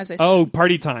time, as I said. Oh,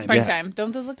 party time. Party Yeah. time.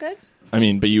 Don't those look good? I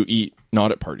mean, but you eat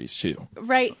not at parties too.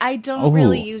 Right. I don't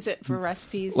really use it for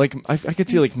recipes. Like I could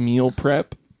see like meal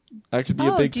prep. That could be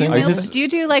a big do you thing. do you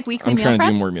do like weekly I'm meal trying prep?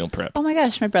 to do more meal prep. Oh my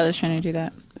gosh, my brother's trying to do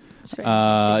that. That's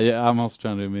right. Yeah, I'm also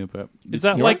trying to do meal prep. Is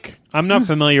that like, I'm not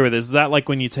familiar with this. Is that like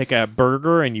when you take a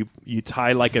burger and you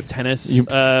tie like a tennis,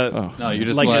 No, you're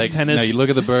just like like, a tennis no, you look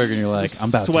at the burger and you're like, I'm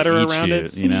about sweater to eat around you,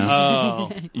 it? you know?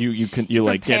 Oh. You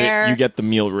like get Prepare it. You get the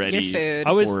meal ready. your food.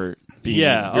 I was- for being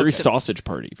yeah, very okay. sausage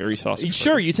party. Very sausage.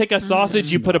 Sure, party. you take a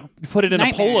sausage, you put it in Nightmare.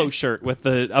 a polo shirt with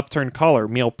the upturned collar,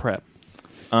 meal prep.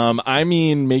 I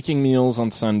mean, making meals on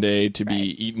Sunday to be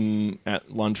eaten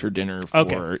at lunch or dinner for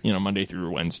Okay. Monday through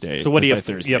Wednesday. So what do you, By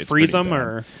Thursday, you it's freeze pretty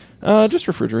them bad. or? Just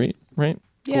refrigerate, right?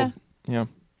 Yeah. Yeah,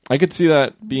 I could see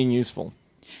that being useful.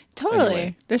 Totally.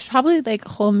 Anyway. There's probably like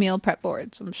whole meal prep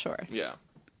boards, I'm sure. Yeah.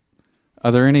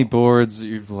 Are there any boards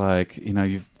you've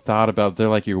you've thought about? They're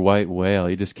like your white whale.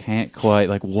 You just can't quite,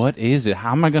 like, what is it?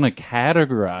 How am I going to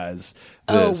categorize this?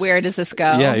 Oh, where does this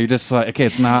go? Yeah, you're just like, okay,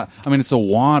 it's not, I mean, it's a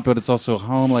want, but it's also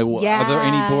home. Like, are there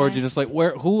any Yeah. boards you're just like,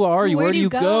 who are you? Where do you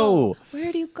go?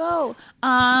 Where do you go?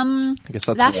 I guess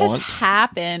that's That a has want.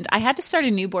 happened. I had to start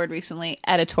a new board recently,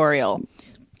 editorial.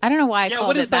 I don't know why I Yeah, called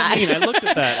what it does that mean? I looked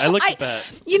at that. I looked at that.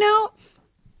 You know,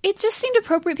 it just seemed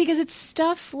appropriate because it's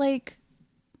stuff like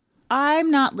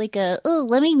I'm not like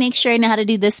let me make sure I know how to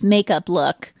do this makeup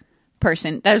look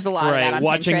person. There's a lot of that Right, on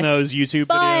watching Pinterest. those YouTube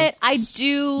But videos. I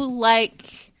do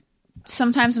like,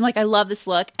 sometimes I'm like, I love this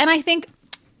look. And I think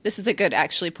this is a good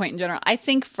actually point in general. I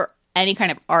think for any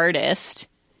kind of artist,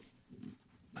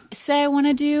 say I want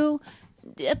to do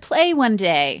a play one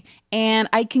day and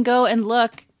I can go and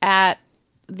look at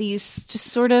these just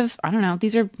sort of, I don't know,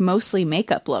 these are mostly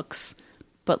makeup looks,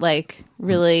 but like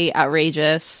really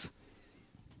outrageous.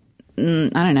 I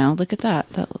don't know. Look at that.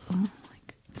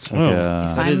 It's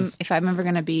like, If I'm ever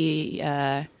going to be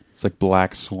it's like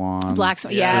Black Swan. Black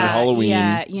Swan, For yeah, Halloween.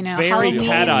 yeah, you know, Very Halloween.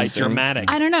 cat-eye, thing.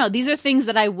 dramatic. I don't know. These are things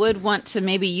that I would want to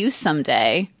maybe use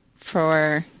someday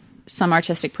for some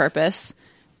artistic purpose,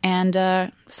 and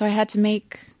so I had to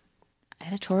make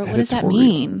editorial. What does that Editorial.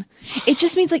 mean? It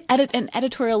just means like an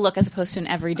editorial look as opposed to an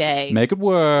everyday. Make it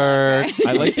work.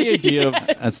 I like the idea of.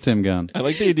 That's Tim Gunn. I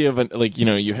like the idea of like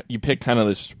you pick kind of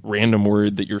this random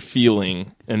word that you're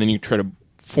feeling, and then you try to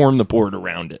form the board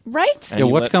around it. Right? And Yeah,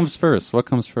 you what let- comes first? What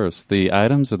comes first? The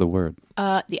items or the word?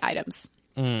 The items.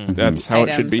 That's how it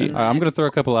should Items be. and- I'm going to throw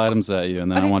a couple items at you,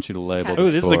 and then I want you to label. Oh,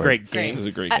 this is a board. great game. This is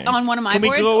a great game. On one of my Can we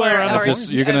boards, go or, around the or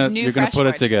Just you're a gonna new you're gonna fresh put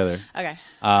it board? together. Okay.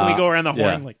 Can we go around the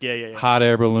horn? yeah. Like, yeah. Hot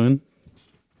air balloon.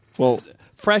 Well,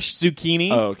 Fresh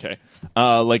zucchini. oh, okay.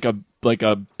 Like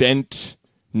a bent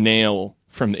nail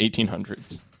from the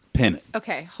 1800s. Pin it.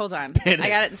 Okay, hold on. Pin it. I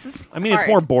got it. This is I mean, it's hard.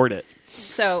 more board it.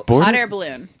 So, Board hot it? air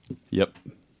balloon. Yep.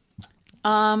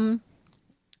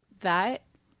 That.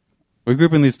 We're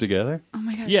grouping these together. Oh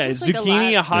my god. Yeah, this is like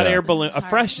zucchini, a lot- hot Yeah. air balloon, a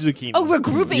fresh zucchini. Oh, we're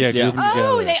grouping. Yeah, Yeah. group them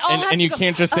Oh, together. they all have And to you go-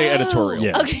 can't just say Oh, editorial.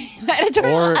 Yeah. Okay,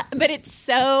 editorial, Or- but it's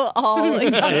so all.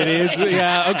 It is.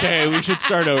 Yeah. Okay. We should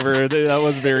start over. That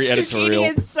was very editorial.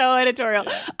 Zucchini is so editorial.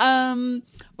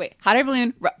 Wait, hot air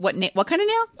balloon. What kind of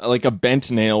nail? Like a bent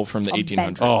nail from the A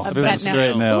 1800s. bent- Oh, A if it was a bent straight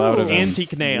nail. nail, that would have Ooh. been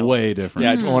Antique nail. way different.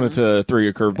 Yeah, I just wanted to throw you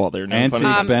a curveball there. No Antique pun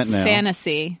intended. bent nail.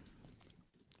 Fantasy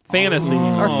Fantasy.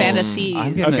 or fantasies.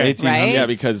 I'm getting Okay. 1800s. Right? Yeah,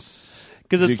 because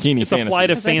Because zucchini it's a flight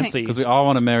of fantasies. I think- fancy. Because we all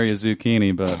want to marry a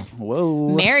zucchini, but whoa.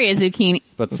 Marry a zucchini.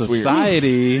 But That's weird.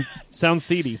 society. Sounds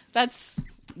seedy. That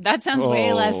sounds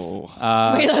way less. Oh.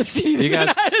 Way less seedy you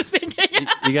guys- than I was thinking.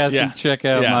 You guys Yeah. can check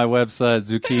out Yeah. my website,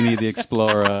 Zucchini the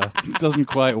Explorer. Doesn't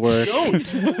quite work.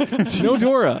 No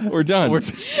Dora. We're done.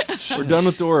 We're done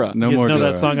with Dora. No You guys more know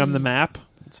Dora. that song on the map?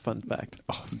 It's a fun fact.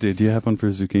 Dude, do you have one for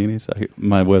zucchinis?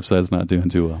 My website's not doing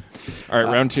too well. All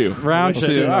right, round two. Round Let's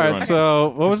do two. All another right, one. so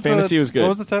what was Fantasy the, was good. What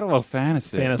was the title? Oh,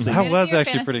 fantasy. Fantasy. That Fantasy was or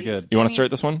actually pretty fantasies? good. You want to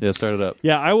start this one? Yeah, start it up.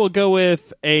 Yeah, I will go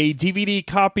with a DVD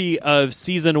copy of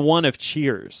season 1 of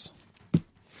Cheers.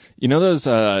 You know those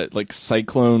like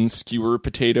cyclone skewer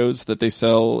potatoes that they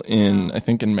sell in I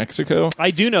think in Mexico?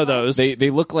 I do know those. They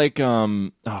look like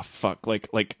it's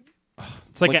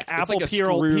like like- an it's apple like a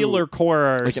screw. peeler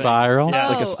core. Or Like something. Spiral. Yeah.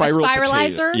 like Oh, a spiral a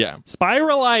spiralizer? potato. Yeah.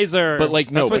 Spiralizer. But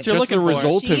like no, That's what but you're just the looking for.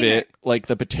 result of Machine it, like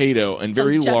the potato, and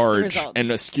very just the large, result.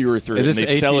 and a skewer through Is it, and this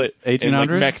they sell it 1800s? in like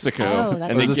Mexico, Oh,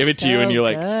 that's and they give it to you, and you're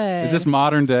like, good. Is this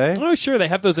modern day? Oh, sure, they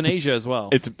have those in Asia as well.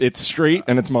 it's straight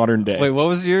and it's modern day. Wait, what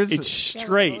was yours? It's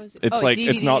straight. It's like-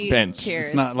 it's not bent. Cheers.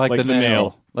 It's not like, like the the nail.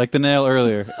 nail. Like the nail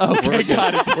earlier. Okay,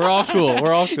 got it. We're all cool.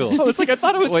 We're all cool. Oh, it's like I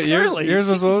thought it was Wait, curly. yours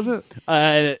was, what was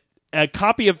it? A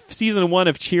copy of season 1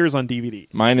 of Cheers on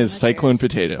DVD. Mine is cyclone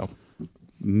potato.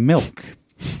 Milk.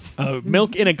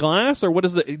 Milk in a glass, or what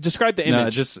is it? Describe the image. No,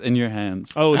 just in your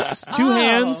hands. Oh, it's two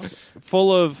hands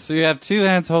full of So you have two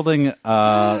hands holding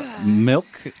milk.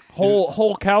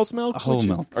 whole cow's milk. Whole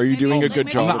milk. Are you doing a good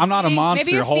Maybe job you're I'm not a feeding- monster,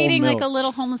 Maybe you're whole feeding milk. like a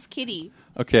little homeless kitty.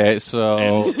 Okay, so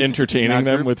and entertaining Not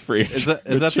them group- with free? is that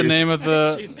the name of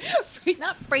the?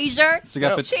 Not Frasier. So you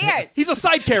got the- Cheers. He's a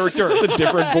side character. It's a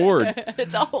different board.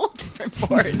 It's a whole different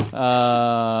board.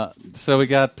 So we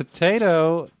got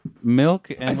potato, milk,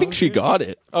 and I think she got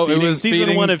it. Oh, it was Season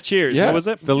feeding, 1 of Cheers. Yeah. What was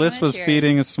it? The list was Cheers.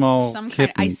 feeding a small Some kind.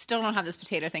 kitten. I still don't have this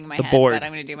potato thing in my The head, board. but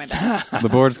I'm going to do my best. The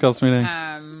board's called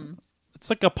something. It's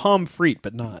like a pomme frite,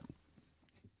 but not.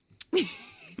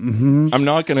 I'm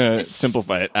not going to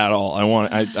simplify it at all.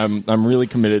 I'm really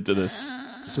committed to this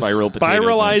spiral potato thing.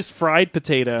 Spiralized fried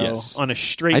potato Yes. on a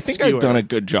straight I think skewer. I've done a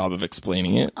good job of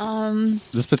explaining it.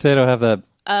 Does potato have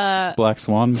that black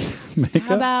swan makeup?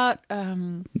 How about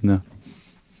No.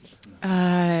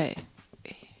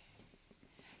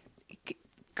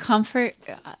 comfort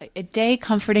a day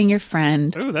comforting your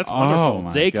friend? Ooh, that's Oh, wonderful. my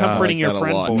Day God. comforting I your like that a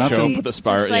friend. lot. board. Nothing- Show 'em put the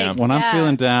spiral. Just like- Yeah. When I'm Yeah.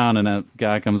 feeling down and a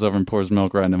guy comes over and pours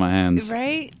milk right into my hands,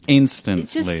 Right? instantly.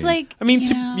 It's just like I mean,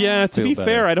 you know, to Feel be better.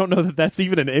 fair, I don't know that that's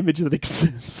even an image that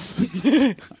exists.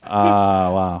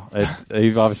 Wow.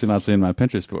 You've obviously not seen my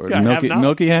Pinterest board. I have not.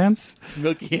 Milky hands?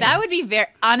 Milky That would be very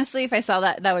honestly. If I saw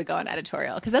that, that would go on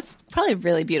editorial because that's probably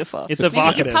really beautiful. It's Maybe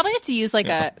evocative. You probably have to use like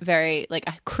a very like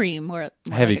a cream or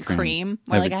more Heavy like a cream. cream,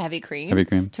 more Heavy- like a heavy cream, heavy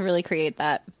cream. to really create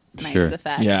that nice Sure.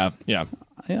 effect. Yeah. Yeah.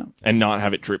 And not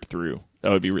have it drip through.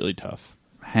 That would be really tough.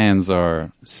 Hands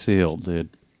are sealed, dude.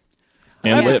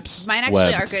 And Yeah. lips. Mine actually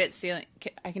Webbed. are good at sealing.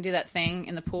 I can do that thing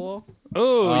in the pool.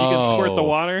 Oh, you can squirt the Oh.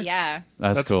 water? Yeah,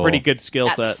 That's cool. a pretty good skill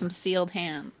that's set. some sealed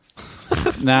hands.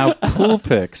 Now, pool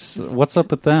pics. What's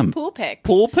up with them? Pool pics.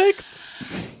 Pool pics?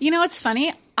 You know what's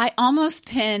funny? I almost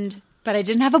pinned, but I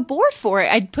didn't have a board for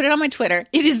it. I put it on my Twitter.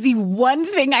 It is the one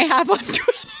thing I have on Twitter.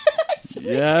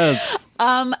 Yes.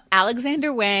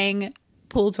 Alexander Wang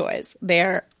pool toys.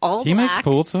 They're all He black. makes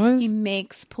pool toys? He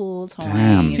makes pool toys.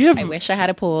 Damn. Does he have- I wish I had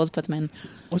a pool to put them in.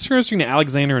 What's your interesting to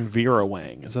Alexander and Vera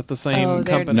Wang? Is that the same Oh,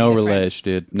 they're- company? No Different. relation,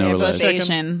 dude. No They're both relation.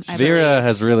 Asian. I Vera believe.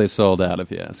 has really sold out,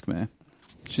 if you ask me.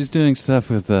 She's doing stuff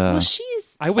with. Well,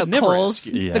 she's. I would never Kohl's,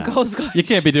 ask you. Yeah. The Kohl's. You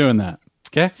can't be doing that.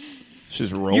 Okay?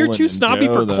 She's rolling. You're too in snobby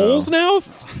dough, for though. Kohl's now?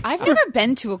 I've never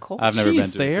been to a Kohl's. I've never been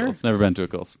Jeez, to there. a Kohl's. Never been to a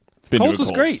Kohl's. Been to a Kohl's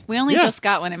is great. We only Yeah. just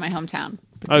got one in my hometown.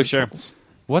 Oh, sure.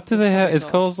 What do they have? Is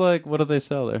Kohl's. Kohl's like, what do they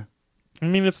sell there? I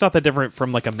mean, it's not that different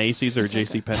from like a Macy's or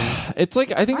JCPenney. It's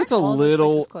like I think it's a Aren't all those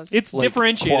little places closed? It's like,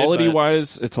 differentiated. quality but-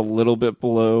 wise. It's a little bit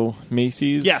below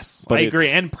Macy's. Yes, but I agree.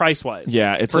 it's- And price wise.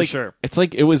 Yeah, it's for like sure. It's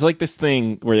like it was like this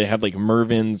thing where they had like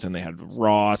Mervyn's and they had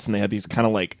Ross and they had these kind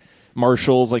of like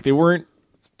Marshalls. Like they weren't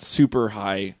super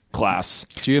high class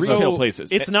Do you have retail So,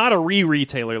 places. It's not a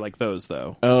retailer like those,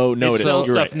 though. Oh no, It it is. sells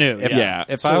You're stuff right. new, If, yeah.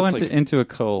 If So I it's went like- into a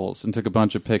Kohl's and took a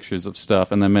bunch of pictures of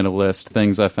stuff and then made a list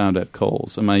things I found at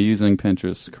Kohl's, am I using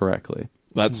Pinterest correctly?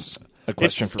 that's a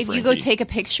question for If Frankie. you go take a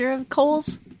picture of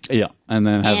Kohl's, Yeah, and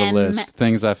then have And a list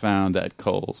things I found at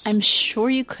Kohl's. I'm sure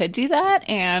you could do that.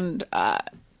 And I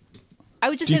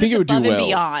would just Do you say think that's it would do above and well?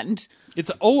 beyond. It's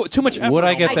too much effort. Would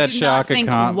I get I that do not Shaka think,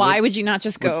 Khan? why would you not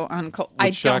just go on Kohl's? I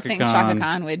don't Shaka think Khan- Shaka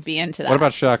Khan would be into that. What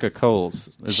about Shaka Kohl's?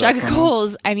 Is that Shaka someone?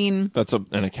 Kohl's? I mean, That's an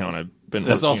account I've been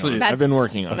That's working also- on. I've been That's-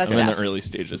 working on it. that's I'm in Jeff. the early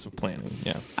stages of planning.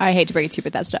 Yeah, I hate to break it to you,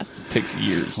 but that's Jeff. it takes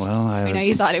years. Well, I know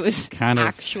you thought it was kind of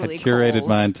actually had curated Kohl's.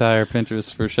 my entire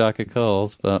Pinterest for Shaka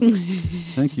Kohl's, but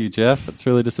thank you, Jeff. That's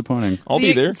really disappointing. I'll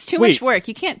be there. It's too Wait. much work.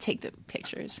 You can't take the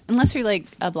pictures unless you're like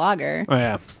a blogger. Oh,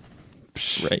 yeah.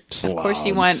 Right. Of course,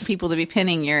 you want people to be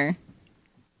pinning your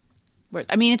work.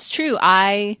 I mean, it's true.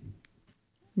 I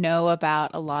know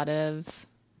about a lot of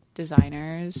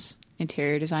designers,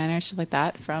 interior designers, stuff like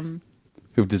that. From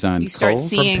Who've designed you start Kohl's?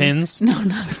 seeing pins? No,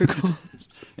 not for Kohl's.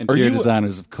 Interior Are you-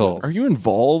 designers of Kohl's. Are you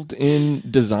involved in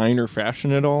design or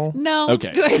fashion at all? No.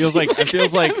 Okay. Do I It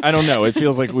feels like I don't know. It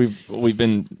feels like we've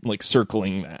been like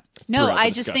circling that. No, throughout the I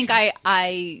just think discussion.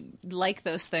 I like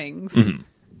those things.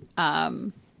 Mm-hmm.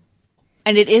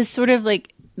 And it is sort of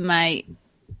like my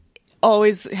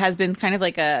always has been kind of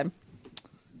like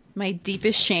my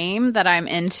deepest shame that I'm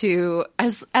into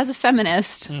as a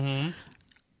feminist.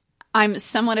 I'm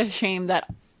somewhat ashamed that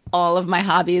all of my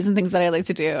hobbies and things that I like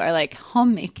to do are like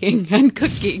homemaking and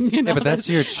cooking. And Yeah, but all that's this.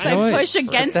 your So I push choice.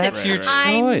 against That's it. your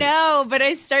I choice. know, but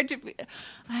I start to.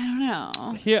 I don't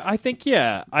know. Yeah, I think,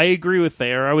 I agree with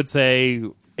Thayer. I would say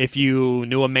if you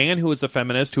knew a man who was a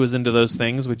feminist who was into those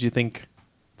things, would you think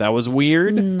that was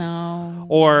weird? No.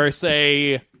 Or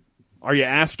say Are you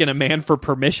asking a man for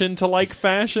permission to like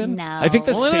fashion? No. I think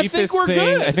the Well, then I think safest we're thing.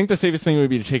 good. I think the safest thing would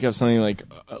be to take up something like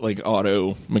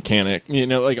auto mechanic.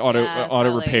 Like auto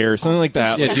probably. repair, something like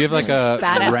that. Yeah, do you have like a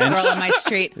badass wrench? girl on my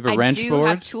street. You have a wrench I do board?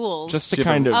 have tools. Just to Do you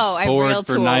have kind a of. Oh, I have real board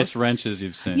for tools. nice wrenches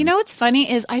you've seen. You know what's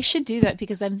funny is I should do that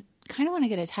because I'm kind of want to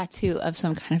get a tattoo of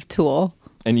some kind of tool.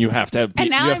 And you have to. And You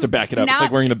now have to I'm- back it up. It's now-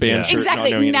 like wearing a band shirt.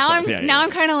 Exactly. Not knowing any Now I'm songs. Yeah, now I'm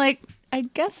kind of like, I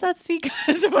guess that's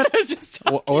because of what I was just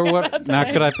talking or what? about. Now,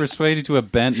 could I persuade you to a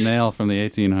bent nail from the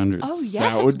 1800s? Oh yes,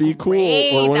 that that's would be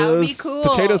great. cool. Or one that of would those be cool.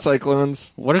 potato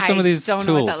cyclones. What are some of these I don't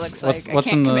tools? know what that looks like. What's I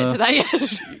can't in commit the? to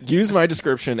that yet. Use my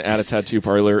description at a tattoo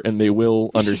parlor, and they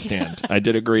will understand. I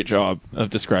did a great job of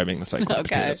describing the cyclone Okay.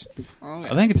 potatoes.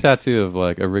 I think a tattoo of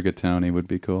like a rigatoni would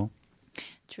be cool.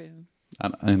 True. Now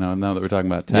that we're talking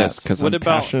about Yes, tats. because What I'm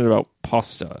about- passionate about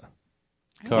pasta.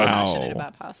 I'm Wow. passionate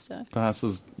about pasta.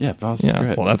 pasta's pasta's Yeah,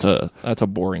 great. well, that's a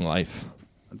boring life.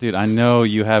 Dude, I know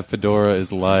you have fedora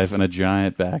is life and a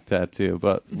giant back tattoo,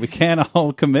 but we can't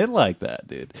all commit like that,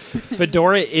 dude.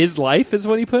 Fedora is life, is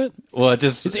what he put. Well, it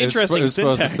just It's it was interesting it was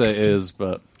supposed to syntax. say is,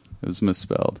 but it was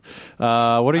misspelled. What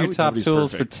are your would top nobody's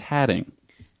tools perfect. for tatting?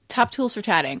 Top tools for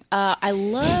tatting. I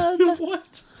love.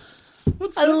 What?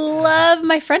 I love.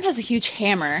 My friend has a huge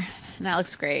hammer, and that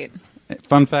looks great.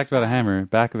 Fun fact about a hammer: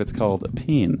 back of it's called a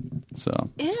peen. So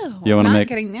Ew. You wanna not make-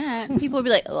 getting that. People would be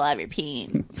like, "Love your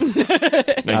peen."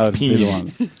 that Nice would be the peen.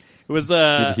 one. You It was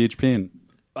have a huge peen.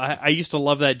 I used to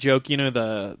love that joke. You know,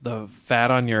 the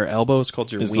fat on your elbow is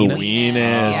called your Is the weenus. weenus.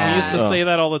 Yeah. I used to say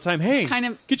that all the time. Hey, Kind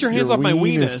of- get your hands Your off my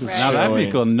weenus weenus. is Right. Now that'd be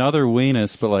Nice. cool. Another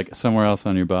weenus, but like somewhere else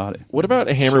on your body. What about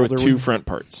a hammer with Shoulder two weenus. front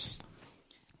parts?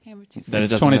 Hammer too. Then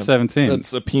It's it doesn't have- 2017.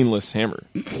 That's a peenless hammer.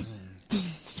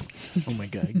 Oh my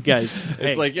god, guys!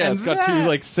 It's like it's got two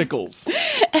like sickles.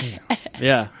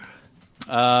 yeah,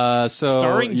 So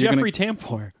starring you're Jeffrey Gonna,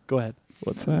 Tambor. Go ahead.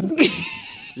 What's that?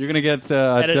 you're gonna get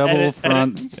a Edit,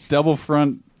 double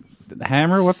front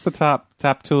hammer. What's the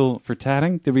top tool for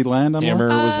tatting? Did we land on Hammer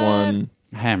one? was one.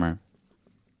 Hammer.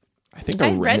 I think a A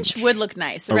wrench. wrench would look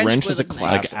nice. A wrench would is a look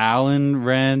classic. nice. Like Allen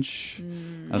wrench.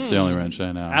 That's the only wrench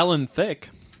I know. Alan Thicke.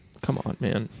 Come on,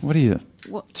 man. What are you?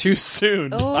 Too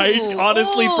soon. Oh. I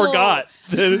honestly Oh. forgot.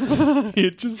 That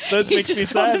He makes me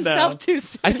just told sad now. himself too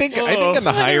soon. I think in the What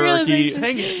a hierarchy. realization.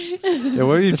 Dang it. Yeah,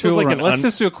 what are your This is tool like rank- an Let's un-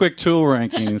 just do a quick tool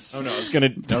rankings. Oh no, I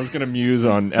was gonna muse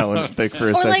on Alan Thicke for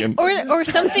a Or second. like, or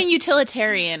something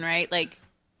utilitarian, right? Like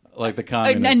Like the a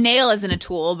communist. nail isn't a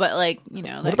tool, but like what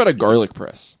like, about a garlic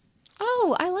press?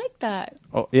 Oh, I like that.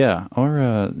 Oh, yeah, or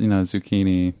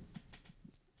zucchini.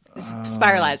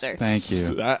 Spiralizer. Thank you.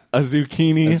 A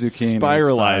zucchini, A zucchini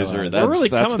spiralizer. spiralizer. We're really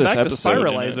that's coming this back to episode, isn't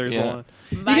it? spiralizers Yeah. a lot.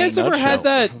 You My- guys ever had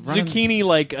that Running-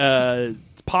 zucchini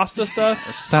pasta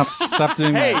stuff? Stop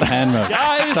doing Hey, that hand motion.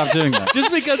 guys. Stop doing that.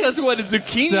 Just because that's what a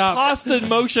zucchini Stop. pasta in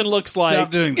motion looks like.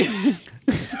 Stop doing that.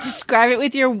 Describe it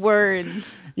with your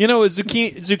words. You know, a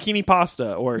zucchini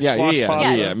pasta or Yeah, squash yeah,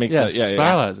 pasta. yeah. It makes Yes, sense. Yeah,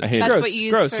 spiralizer. I hate That's it. Gross, what you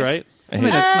use gross, for- right? I I hate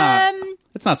mean, it.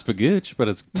 it's not spagooch, but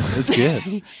it's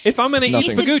good. If I'm going to eat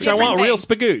Nothing. spagooch, I want Different real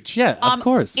thing. spagooch. Yeah, of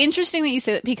course. Interesting that you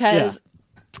say that because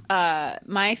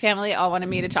my family all wanted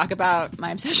me to talk about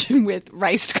my obsession with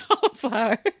riced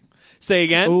cauliflower. Say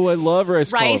again. Oh, I love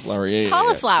rice Rice cauliflower. Yeah, yeah, yeah,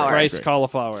 cauliflower. it's great, Rice it's great.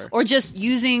 cauliflower. Or just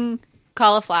using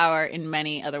cauliflower in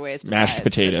many other ways besides Mashed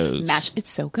potatoes.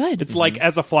 It's so good. It's like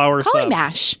as a flour Cauli sub,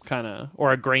 mash. kind of,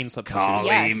 or a grain substitute.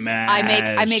 Yes,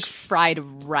 I make fried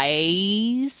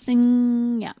rice.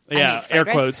 And, yeah, I Yeah, make fried air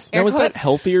rice. quotes. Air Now, is that quotes.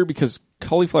 healthier? Because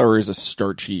cauliflower is a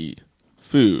starchy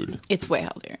food. It's way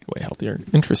healthier. Way healthier.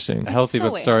 Interesting. Healthy so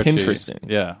but weird. starchy. Interesting.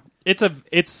 Yeah.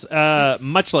 It's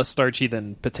much less starchy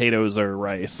than potatoes or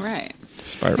rice. Right.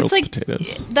 Spiral It's like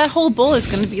potatoes. that whole bowl is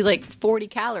going to be like 40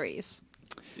 calories.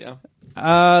 Yeah.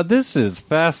 This is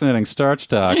fascinating starch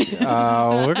talk.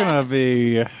 We're gonna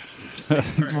be,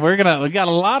 we got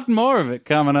a lot more of it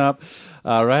coming up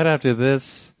right after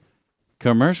this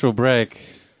commercial break.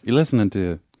 You're listening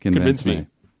to Convince Me.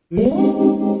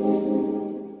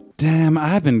 Damn,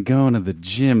 I've been going to the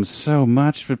gym so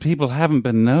much, but people haven't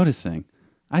been noticing.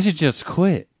 I should just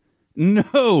quit.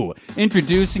 No!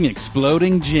 Introducing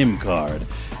Exploding Gym Card.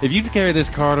 If you carry this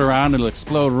card around, it'll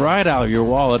explode right out of your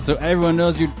wallet so everyone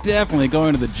knows you're definitely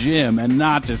going to the gym and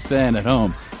not just staying at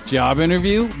home. Job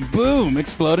interview? Boom!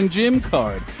 Exploding Gym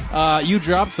Card. You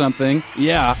drop something.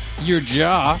 Yeah, your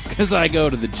jaw, because I go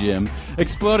to the gym.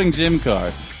 Exploding Gym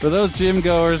Card. For those gym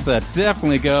goers that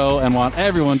definitely go and want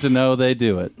everyone to know they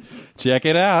do it. Check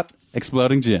it out.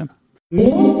 Exploding Gym.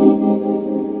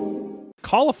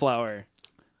 Cauliflower.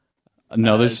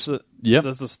 No, there's... It's Yep.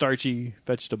 a starchy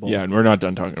vegetable. Yeah, and we're not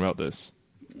done talking about this.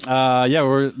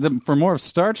 For more of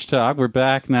starch talk, we're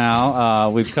back now.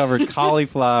 We've covered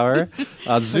cauliflower,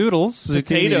 zoodles,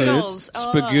 Potatoes.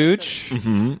 spagooch,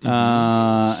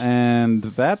 and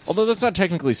that's... Although that's not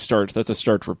technically starch, that's a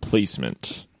starch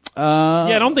replacement.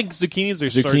 Yeah, I don't think zucchinis are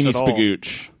starch Zucchini at all.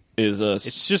 spagooch is a...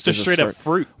 It's just a is straight up starch,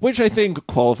 fruit. which I think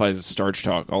qualifies as starch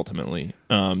talk ultimately.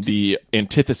 The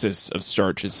antithesis of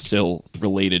starch is still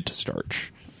related to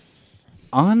starch.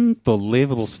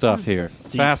 Unbelievable stuff here.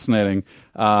 Fascinating.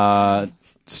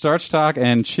 Starch Talk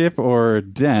and Chip or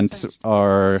Dent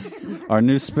are our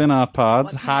new spin-off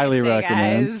pods. Highly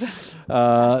recommend. Guys?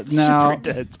 Now,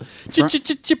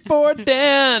 Chip or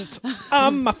Dent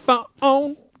on my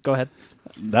phone. Go ahead.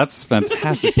 that's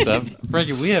fantastic stuff.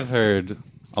 Frankie, we have heard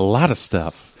a lot of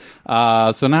stuff.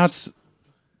 So now it's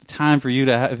time for you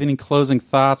to have any closing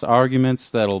thoughts,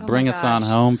 arguments that'll bring us on gosh.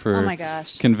 home for Oh my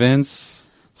gosh.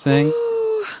 convincing.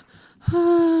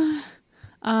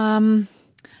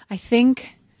 I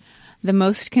think the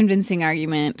most convincing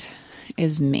argument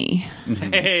is me.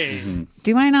 Hey.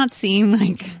 Do I not seem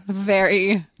like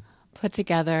very put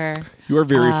together? You are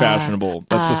very fashionable.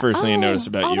 That's the first thing I oh, noticed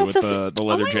about you with that's so the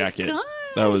leather oh my jacket. gosh.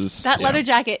 That was That leather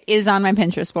jacket is on my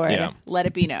Pinterest board. Yeah. Let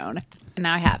it be known. And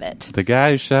now I have it. The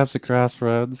guy who shops at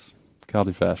Crossroads, called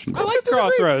you fashionable. I like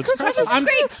Crossroads. I'm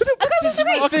great. Crossroads is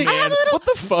great. fucking I have a little. What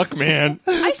the fuck, man?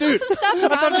 I saw some stuff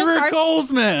about a little cart-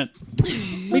 Coles, man.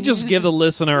 Let me just give the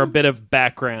listener a bit of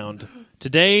background.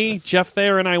 Today, Jeff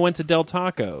Thayer and I went to Del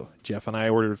Taco. Jeff and I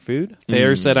ordered food.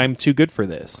 Thayer said, "I'm too good for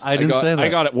this." I didn't say that. I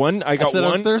got it. I said I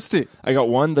was thirsty. I got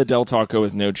one the Del Taco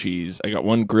with no cheese. I got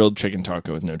one grilled chicken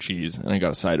taco with no cheese, and I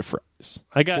got a side of fries.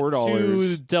 I got $4.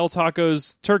 2 Del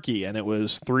Tacos turkey, and it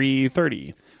was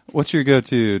 $3.30. What's your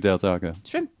go-to Del Taco?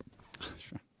 shrimp.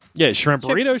 Yeah, shrimp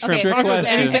burrito, shrimp Okay, tacos,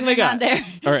 question. anything they got. Not there.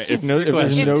 All right, if there's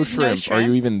question. no No shrimp, are shrimp?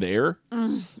 you even there?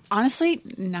 Honestly,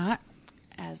 not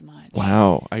as much.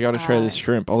 Wow, I got to try this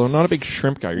shrimp. Although I'm not a big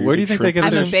shrimp guy. Are you Where a do you big think they shrimp get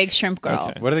I'm their a big shrimp girl.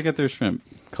 Okay. Where do they get their shrimp?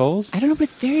 Coles? I don't know, but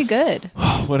it's very good.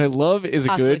 What I love is a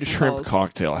Possibly good from shrimp Kohl's.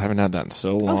 cocktail. I haven't had that in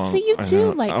so long. so you I do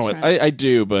know. like Oh, shrimp. I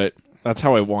do, but that's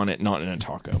how I want it, not in a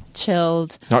taco.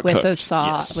 Chilled Not with a cooked,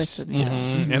 sauce. yes. With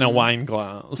yes. In a wine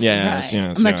glass. Yes, Right.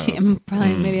 yes, A martini, yes.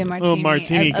 probably maybe a martini.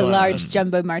 martini a glass. large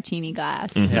jumbo martini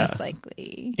glass, Yeah. most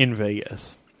likely. In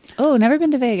Vegas. Oh, never been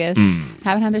to Vegas.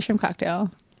 Haven't had their shrimp cocktail.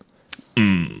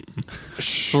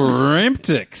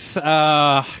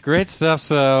 Shrimptics. Great stuff.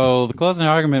 So the closing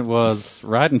argument was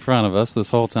right in front of us this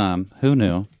whole time. Who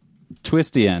knew?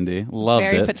 Twisty Andy. Loved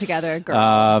Very it. put together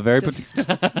girl. Very put Just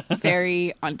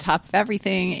very on top of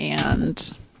everything,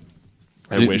 and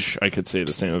I wish I could say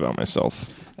the same about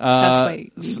myself. that's why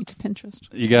you need to Pinterest.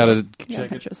 You got to Yeah,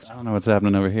 check it. Pinterest. I don't know what's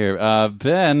happening over here.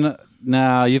 Ben,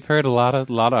 now you've heard a lot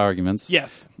of arguments.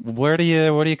 Yes. Where do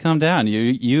you come down?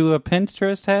 You a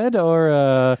Pinterest head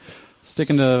or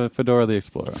sticking to Fedora the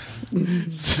Explorer?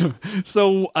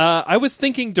 So I was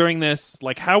thinking during this,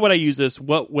 like, how would I use this?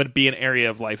 What would be an area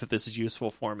of life that this is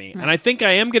useful for me? And I think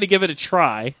I am going to give it a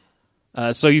try.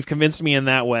 So you've convinced me in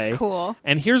that way. Cool.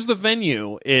 And here's the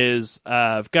venue: is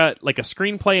I've got like a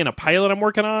screenplay and a pilot I'm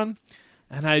working on,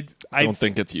 and I don't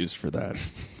think it's used for that.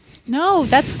 No,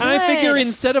 that's good. I figure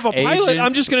instead of a pilot, Agents.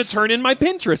 I'm just going to turn in my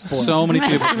Pinterest board. So many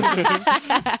people.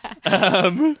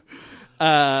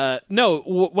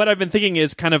 What I've been thinking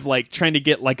is kind of like trying to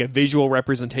get like a visual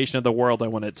representation of the world I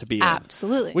want it to be in.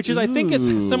 Absolutely. Which is, I think, is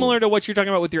similar to what you're talking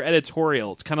about with your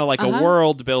editorial. It's kind of like a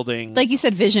world building. like you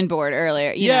said, vision board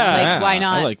earlier. You Yeah. know, like, Yeah, why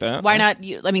not? I like that. Why not?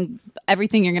 I mean,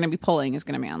 everything you're going to be pulling is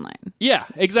going to be online. Yeah,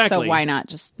 exactly. So why not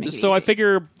just make it So I easy?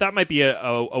 figure that might be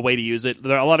a way to use it.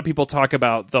 There are a lot of people talk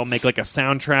about they'll make like a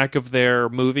soundtrack of their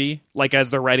movie, like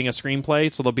as they're writing a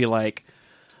screenplay. So there'll be like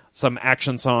some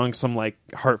action songs, some like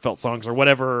heartfelt songs, or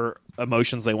whatever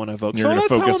emotions they want to evoke. You're So going to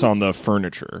that's how focus I'm- on the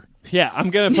furniture. Yeah, I'm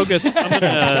gonna focus.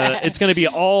 It's gonna be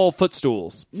all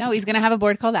footstools. No, he's going to have a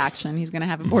board called Action. He's going to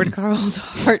have a board called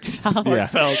Heartfelt.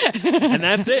 Felt. And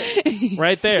that's it,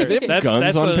 right there. That's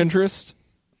Guns on a- Pinterest?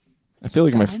 I feel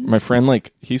like my friend,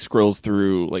 like, he scrolls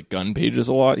through like gun pages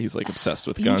a lot. He's like obsessed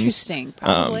with guns. Interesting,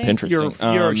 probably. Interesting.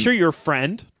 You're sure your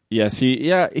friend. Yes,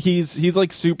 he's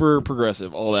like super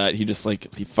progressive. All that he just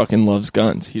like he fucking loves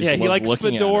guns. He just Yeah, he loves likes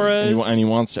looking at them, fedoras. and he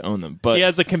wants to own them. But He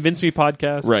has a Convince Me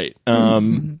podcast. right.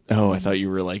 Oh, I thought you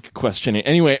were like questioning.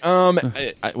 Anyway, we don't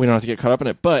have to get caught up in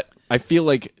it, but I feel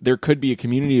like there could be a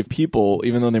community of people,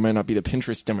 even though they might not be the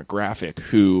Pinterest demographic,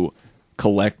 who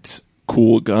collect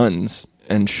cool guns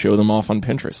and show them off on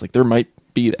Pinterest. Like there might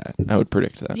be that. I would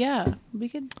predict that. Yeah, we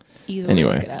could easily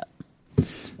Anyway. look it up.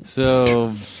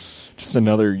 So Just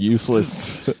another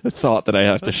useless thought that I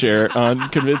have to share on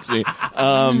Convince Me.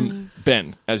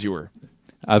 Ben, as you were.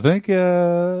 I think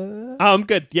I'm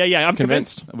good. Yeah, I'm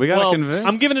convinced. We gotta well, convince.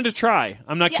 I'm giving it a try.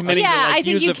 I'm not committing to I think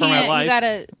use you it for my can't. life. You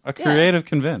gotta a creative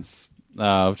convince,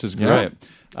 which is great.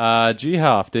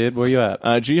 G-Hoff, dude, where you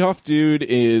at? G-Hoff dude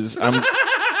is... I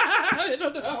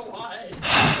don't know why.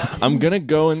 I'm going to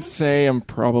go and say I'm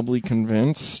probably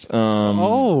convinced.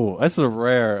 That's a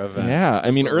rare event. Yeah,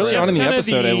 I mean, early on in the kinda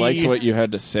episode, I the- liked what you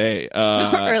had to say.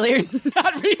 earlier,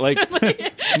 not recently.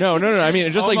 Like, no. I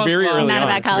mean, just like Almost very lost. early Not on.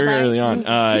 about cauliflower. Very early on.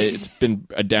 It's been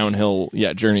a downhill,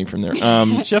 journey from there.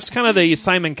 Jeff's kind of the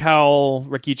Simon Cowell,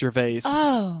 Ricky Gervais.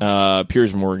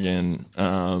 Piers Morgan,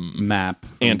 Map.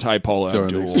 anti-Paula Dora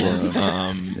the Abdul.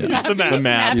 The map. The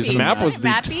map. Mappy. The map was the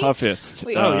Mappy? toughest.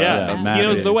 Wait, Oh yeah, yeah, he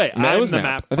knows the way. Map I'm was the map.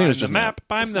 map. I think it was I'm just the map.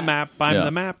 I'm the map. I'm Yeah.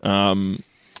 the map.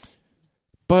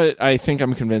 But I think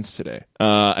I'm convinced today.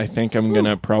 I think I'm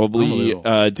gonna probably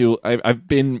do. I've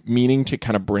been meaning to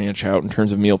kind of branch out in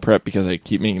terms of meal prep because I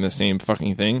keep making the same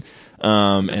fucking thing.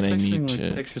 And I need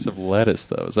to. Pictures of lettuce,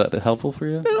 though. Is that helpful for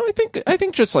you? No, I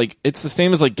think just like it's the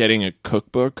same as like getting a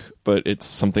cookbook, but it's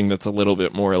something that's a little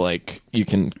bit more like you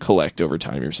can collect over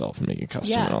time yourself and make it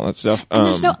custom Yeah. and all that stuff. And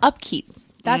there's no upkeep.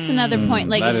 That's another point.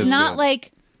 Like, that it's is not good.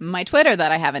 like my Twitter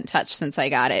that I haven't touched since I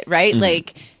got it, right?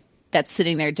 Like, that's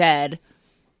sitting there dead,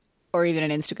 or even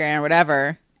an Instagram or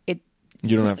whatever.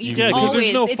 You don't have to. You Yeah, can 'cause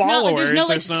there's always. no It's not like there's no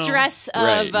like followers, there's no- stress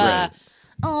Right, of, right.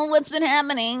 oh, what's been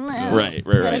happening? Right.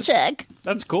 Gotta check.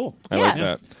 That's cool. I like Yeah.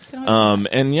 that.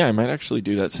 And I might actually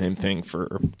do that same thing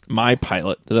for my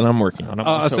pilot that I'm working on. I'm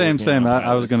also Same. working on a I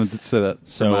pilot. was going to say that.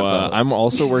 So I'm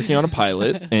also working on a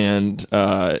pilot, and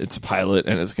it's a pilot,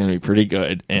 and it's going to be pretty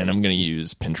good. And I'm going to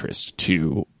use Pinterest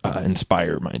to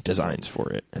inspire my designs for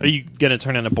it. Are you gonna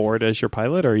turn in a board as your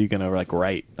pilot, or are you gonna like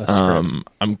write a script?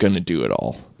 I'm going to do it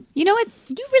all. You know what?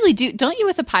 You really do. Don't you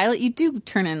with a pilot? You do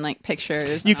turn in like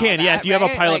pictures. You and all can, yeah. that, If you have a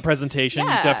right? pilot Like, presentation, you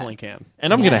yeah. definitely can.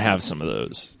 And I'm going to have some of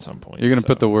those at some point. You're going to so.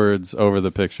 put the words over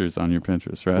the pictures on your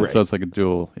Pinterest, right? Right. So it's like a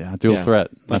dual Yeah. threat.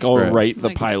 Like That's I'll great. write the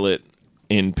Like- pilot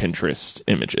in Pinterest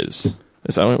images.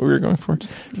 Is that what we were going for?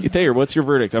 Thayer, what's your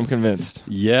verdict? I'm convinced.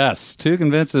 Yes, two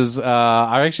convinces.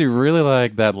 I actually really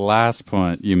like that last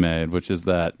point you made, which is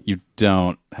that you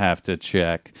don't have to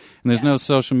check. And there's no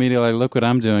social media like, look what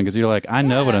I'm doing, because you're like, I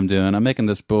know what I'm doing. I'm making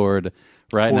this board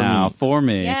right For now me. for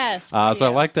me. Yes, So I for you.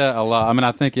 like that a lot. I mean,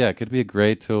 I think, it could be a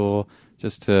great tool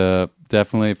just to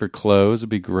definitely for clothes would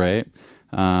be great.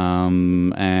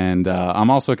 And I'm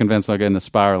also convinced I'll get an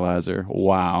spiralizer.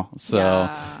 Wow. So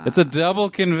Yeah. it's a double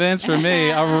convince for me,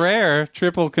 a rare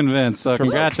triple convince. So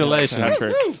congratulations.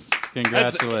 Patrick.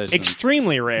 Congratulations.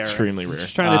 Extremely rare. Extremely rare.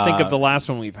 Just trying to think of the last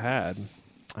one we've had.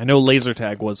 I know laser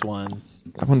tag was one.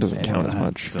 That one doesn't count as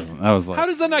much. I was like, How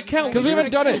does that not count? Because we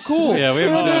haven't done it. Cool. yeah, we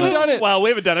haven't done it. Well, we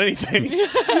haven't done anything.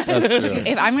 That's true.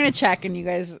 If I'm going to check, and you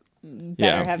guys better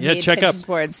Yeah. have Yeah, made check up. Pinterest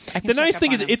boards. I can The check nice up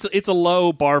thing on is them. it's a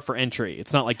low bar for entry.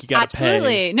 It's not like you got to pay.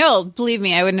 Absolutely. No, believe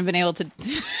me, I wouldn't have been able to do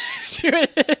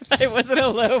it if it wasn't a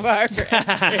low bar for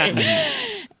entry.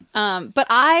 But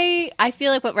I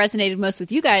feel like what resonated most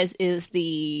with you guys is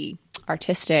the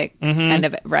artistic end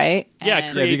of it, right? Yeah,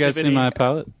 And- Have you guys seen my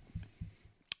pilot?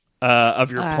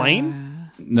 Of your plane?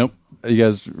 Nope. You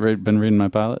guys been reading my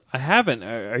pilot? I haven't.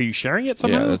 Are you sharing it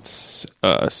somehow? Yeah, that's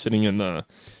sitting in the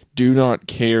do not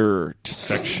care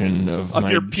section of my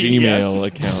your Gmail PDFs.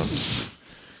 account.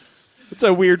 It's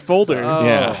a weird folder.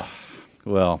 Yeah.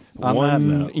 Well, on that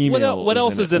One note, email. What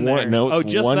else is in there? No, it's Oh,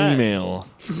 just one that. email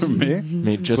for me,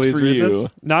 made just Please for read you.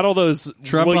 this. Not all those.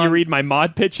 Trump will you on- read my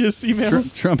mod pitches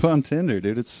emails? Trump on Tinder,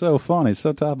 dude. It's so funny,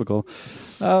 so topical.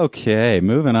 Okay,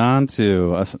 moving on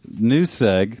to a new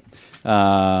seg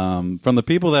from the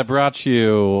people that brought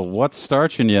you What's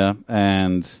Starching Ya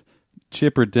and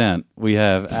Chipper Dent. We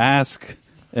have Ask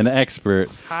an Expert,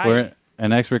 Hi. where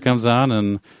an expert comes on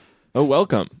and Oh,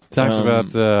 welcome. talks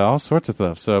about all sorts of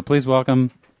stuff. So please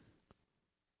welcome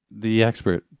the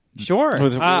expert. Sure.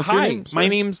 What's your Hi, name, sir? my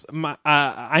name's.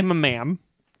 I'm a ma'am.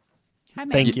 Hi,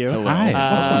 man. Thank you. Hello. Hi.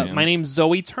 Welcome. My name's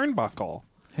Zoe Turnbuckle,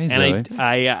 Hey, and Zoe.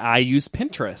 I use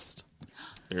Pinterest.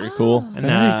 Very cool. And,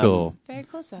 Very cool. Very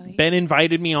cool, Zoe. Ben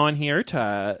invited me on here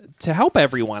to help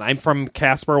everyone. I'm from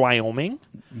Casper, Wyoming.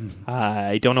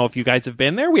 I don't know if you guys have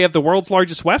been there. We have the world's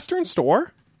largest Western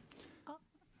store.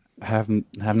 Have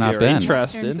not Very been.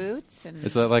 interesting. Western boots and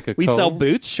Is that like a We Kohl's? sell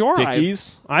boots, sure.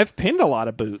 Dickies? I've pinned a lot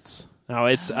of boots. Now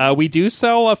it's we do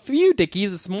sell a few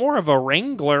Dickies. It's more of a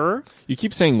Wrangler. You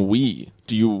keep saying we.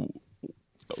 Do you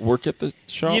work at the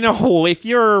shop? You know, if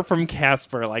you're from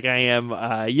Casper, like I am,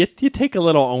 you take a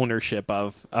little ownership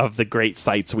of the great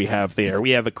sites we have there.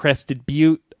 We have a Crested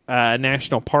Butte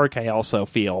National Park. I also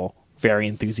feel very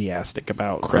enthusiastic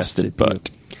about Crested Butte.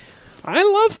 I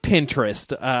love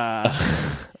Pinterest.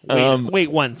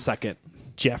 Wait 1 second.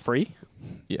 Jeffrey,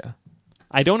 Yeah.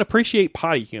 I don't appreciate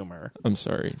potty humor. I'm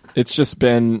sorry. It's just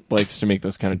Ben likes to make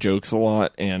those kind of jokes a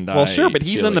lot, and Well, sure, but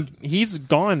he's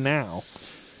gone now.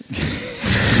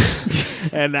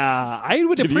 And I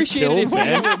would appreciate it if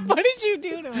What did you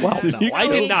do to him? Well, no, I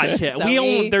did not kill.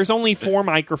 Sorry. There's only 4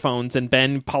 microphones, and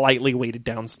Ben politely waited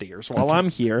downstairs while I'm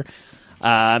here.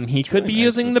 He could be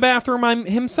using the bathroom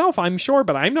himself, I'm sure,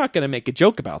 but I'm not going to make a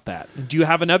joke about that. Do you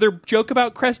have another joke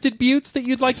about Crested Buttes that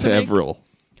you'd like to make? Several.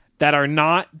 That are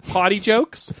not potty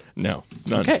jokes? No,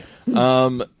 none. Okay.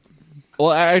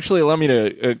 Well, actually, allow me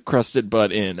to crusted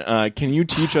butt in. Can you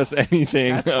teach us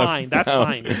anything? That's fine. That's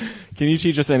fine. Can you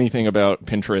teach us anything about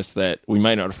Pinterest that we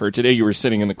might not have heard today? You were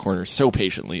sitting in the corner so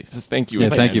patiently. Thank you. Yeah,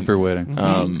 again. thank you for waiting.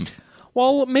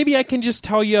 Well, maybe I can just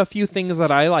tell you a few things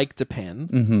that I like to pin.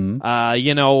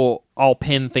 Mm-hmm. I'll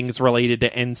pin things related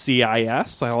to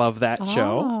NCIS. I love that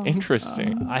show.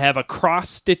 Interesting. I have a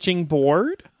cross-stitching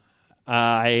board.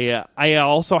 I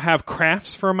also have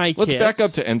crafts for my Let's kids. back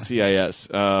up to NCIS.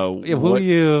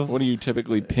 What do you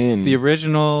typically pin? The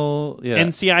original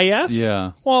NCIS?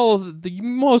 Yeah. Well,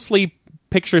 mostly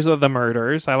pictures of the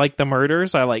murders. I like the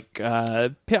murders. I like.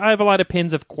 I have a lot of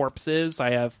pins of corpses.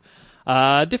 I have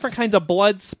different kinds of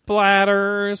blood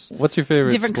splatters. What's your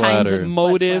favorite Different splatter? kinds of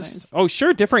Motives. Oh,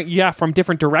 sure. Different. Yeah, from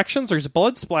different directions. There's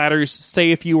blood splatters.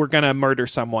 Say if you were going to murder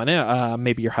someone,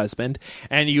 maybe your husband,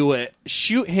 and you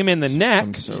shoot him in the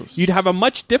neck, you'd have a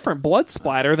much different blood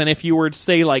splatter than if you were to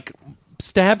say like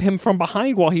stab him from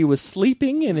behind while he was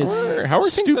sleeping in his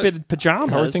stupid pajamas.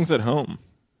 How are things at home?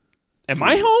 Am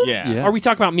I home? Yeah. Are we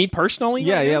talking about me personally?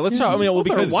 Yeah. Let's talk. Well, they're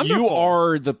because you wonderful.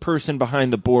 are the person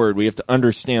behind the board, we have to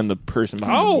understand the person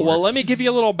behind the board. Oh, well, let me give you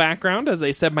a little background. As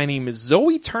I said, my name is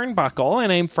Zoe Turnbuckle,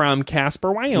 and I'm from Casper,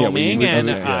 Wyoming,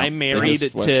 I'm married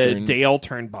Biggest to Western. Dale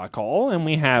Turnbuckle, and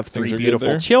we have Things 3 are good beautiful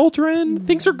there? children.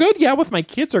 Things are good, yeah, with my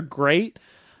kids are great.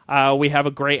 We have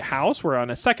a great house. We're on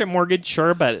a second mortgage,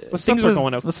 sure, but things are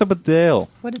going okay. What's up with Dale?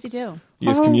 What does he do? You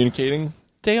guys communicating?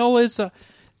 Dale's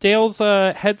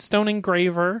a headstone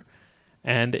engraver.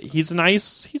 And he's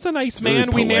nice. He's a nice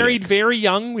man. Very We married poetic. very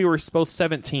young. We were both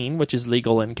 17, which is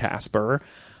legal in Casper.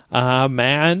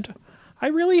 And I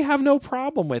really have no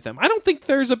problem with him. I don't think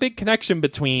there's a big connection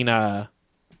between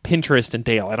Pinterest and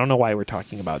Dale. I don't know why we're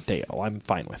talking about Dale. I'm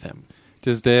fine with him.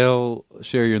 Does Dale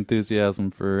share your enthusiasm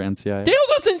for NCIS? Dale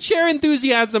doesn't share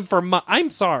enthusiasm for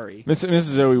I'm sorry. Mrs.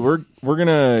 Zoe, we're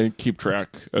gonna keep track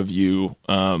of you,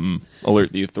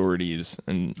 alert the authorities,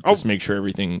 and just make sure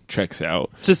everything checks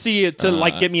out. To see it, to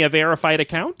get me a verified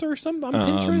account or something on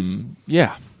Pinterest?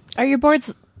 Yeah. Are your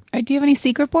boards? Do you have any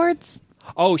secret boards?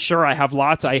 Oh, sure. I have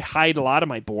lots. I hide a lot of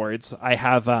my boards. I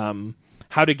have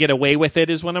How to Get Away With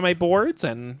It is one of my boards,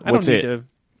 and I What's don't need it? to.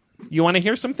 You want to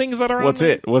hear some things that are What's on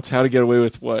there? it? What's How to Get Away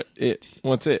with What?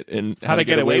 What's it? And How to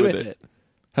Get Away with It.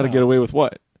 How to Get Away with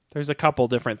What? There's a couple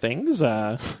different things.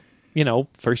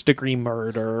 First degree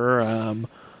murder.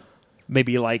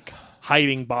 Maybe like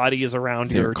hiding bodies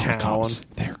around your town.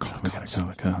 They're called cops. Call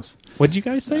the cops. What did you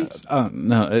guys say?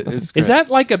 No, it's great. Is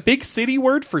that like a big city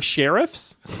word for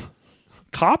sheriffs?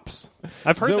 Cops?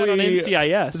 I've heard that on Zoe-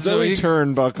 NCIS. Zoe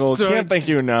Turnbuckle. Zoe- Can't thank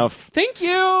you enough. Thank you.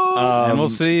 and we'll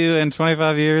see you in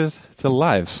 25 years to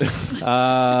live.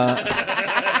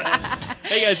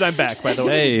 Hey guys, I'm back, by the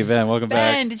way. Hey, Ben, welcome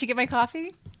Ben, back. did you get my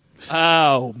coffee?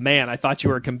 Oh man, I thought you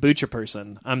were a kombucha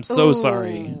person. I'm so Ooh.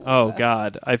 sorry. Oh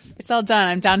god, It's all done.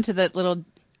 I'm down to the little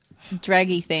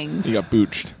draggy things. You got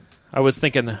booched I was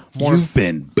thinking more.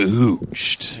 been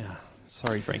booched.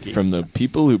 Sorry, Frankie. from the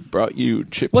people who brought you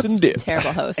chips and dip.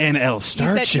 Terrible host. NL you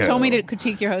Star said you told me to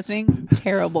critique your hosting.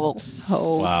 Terrible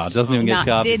host. Wow, doesn't even get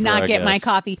coffee. Did for not our get my guest.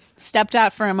 coffee. Stepped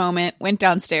out for a moment. Went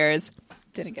downstairs.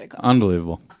 Didn't get a coffee.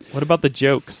 Unbelievable. What about the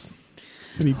jokes?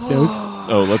 Any jokes?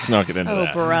 Oh, let's not get into Oh,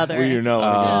 that. brother. We do not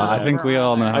want to get into I that. think we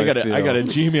all know how I got to feel. I got a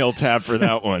Gmail tab for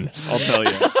that one. I'll tell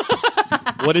you.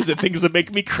 What is it? Things that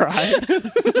make me cry?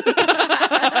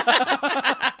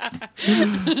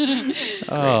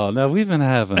 Oh, no, we've been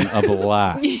having a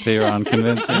blast here on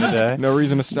Convince Me today. No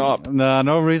reason to stop.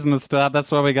 No reason to stop.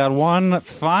 That's why we got one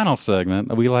final segment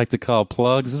that we like to call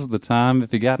plugs. This is the time.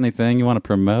 If you got anything you want to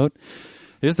promote,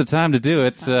 here's the time to do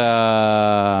it. Do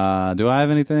I have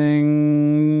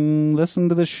anything? Listen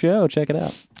to the show. Check it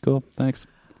out. Cool. Thanks.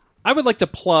 I would like to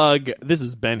plug. This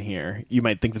is Ben here. You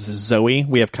might think this is Zoe.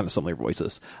 We have kind of similar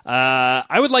voices.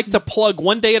 I would like to plug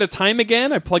One Day at a Time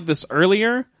again. I plugged this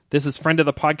earlier. This is friend of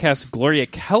the podcast Gloria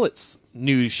Kellett's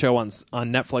new show on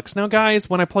Netflix. Now, guys,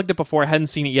 when I plugged it before, I hadn't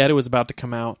seen it yet. It was about to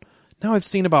come out. Now I've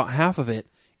seen about half of it.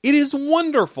 It is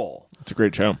wonderful. It's a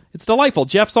great show. It's delightful.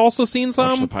 Jeff's also seen Watch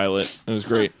the some. pilot. It was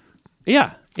great.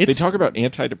 Yeah, They talk about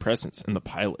antidepressants in the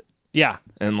pilot. Yeah.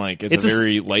 And like it's a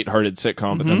very lighthrougted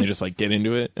sitcom, but then they just like get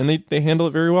into it and they handle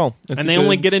it very well. And they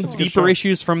only get into deeper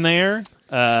issues from there.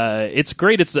 It's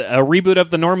great. It's a reboot of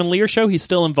the Norman Lear show. He's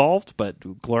still involved,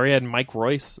 but Gloria and Mike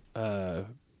Royce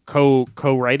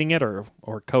co-writing it or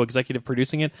co-executive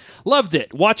producing it. Loved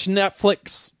it. Watch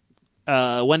Netflix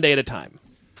one day at a time.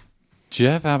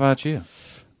 Jeff, how about you?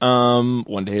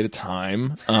 One day at a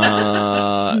time.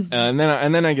 And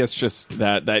then I guess just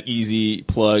that easy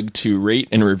plug to rate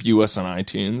and review us on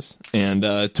iTunes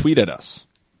and tweet at us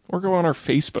or go on our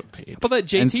Facebook page. How about that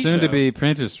JT And soon show? to be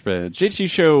Prentice Spread. JT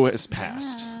show has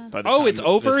passed. By the time it's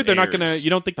over? this They're not airs. gonna- you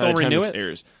don't think By the they'll time renew this it?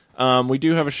 Airs. We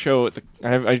do have a show at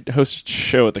I host a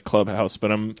show at the Clubhouse,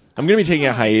 but I'm going to be taking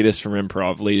a hiatus from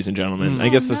improv, ladies and gentlemen. I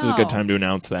guess this is a good time to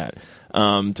announce that.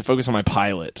 To focus on my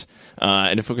pilot,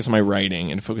 and to focus on my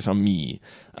writing, and to focus on me.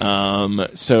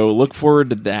 So look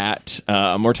forward to that.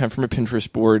 More time for my Pinterest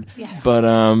board. Yes. But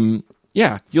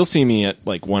yeah, you'll see me at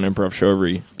like one improv show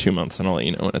every 2 months, and I'll let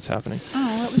you know when it's happening.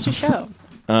 Oh, what was your show?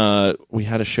 We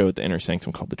had a show at the Inner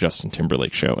Sanctum called the Justin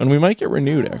Timberlake Show, and we might get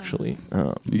renewed, actually.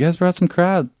 You guys brought some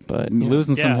crowd, But,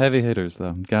 losing some Yeah. heavy hitters,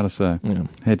 though. Gotta say. Yeah.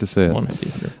 Hate to say it. One heavy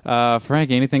hitter.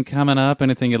 Frank, anything coming up?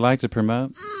 Anything you'd like to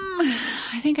promote?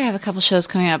 I think I have a couple shows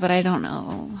coming up, but I don't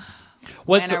know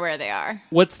when or where they are.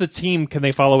 What's the team? Can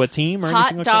they follow a team or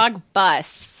Hot anything like Dog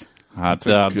Bus. Hot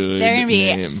dog. Good They're gonna be.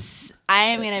 name. I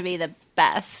am gonna be the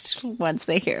best once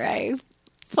they hear I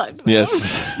plugged them.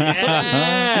 Yes.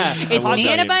 that? It's Hot me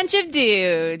dog. and a bunch of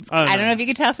dudes. Oh, I don't know nice. if you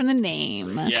could tell from the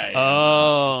name.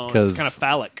 Oh, it's 'Cause- kind of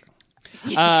phallic.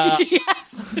 A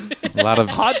lot of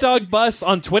Hot Dog Bus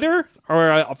on Twitter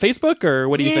or Facebook, or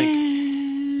what do you think?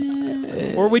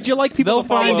 Or would you like people They'll to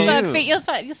follow? find Facebook. you.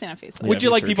 You'll see it on Facebook. Would you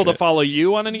like people to follow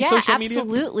you on any Yeah, social media?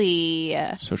 absolutely.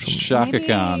 Social media. Shaka Maybe-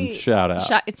 Khan. Shout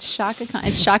out. It's Shaka Khan.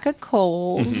 It's Shaka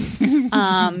Coles.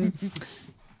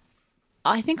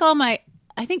 I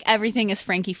think everything is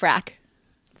Frankie Frack.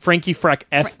 Frankie Frack.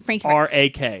 Frankie Frack.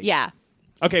 F-R-A-K. Yeah.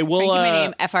 Okay, we'll Frankie, my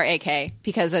name, F-R-A-K,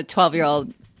 because a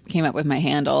 12-year-old came up with my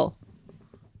handle.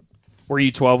 were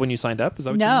you 12 when you signed up? Is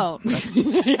that what No.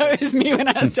 It was me when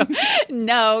I was 12.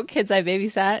 No, kids I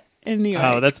babysat in New you York.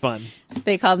 Oh, that's fun.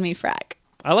 They called me Frack.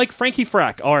 I like Frankie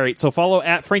Frack. All right, so follow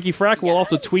at Frankie Frack. We'll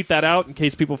also Yes. tweet that out in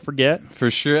case people forget. For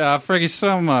sure. Frank you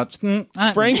so much. Thank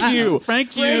you.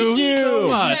 Thank you so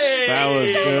much. That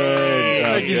was good.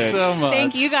 Thank you so much.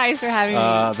 Thank you guys for having me.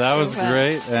 That was So fun.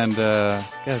 great. And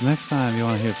guys, next time you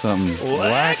want to hear something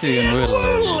wacky and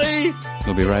whittly,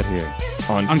 we'll be right here.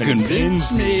 On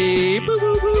Convince Me.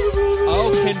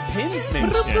 Oh, Convince Me.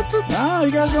 Oh,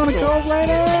 you guys going to calls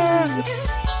later?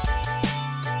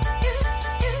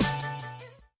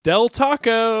 Del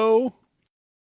Taco.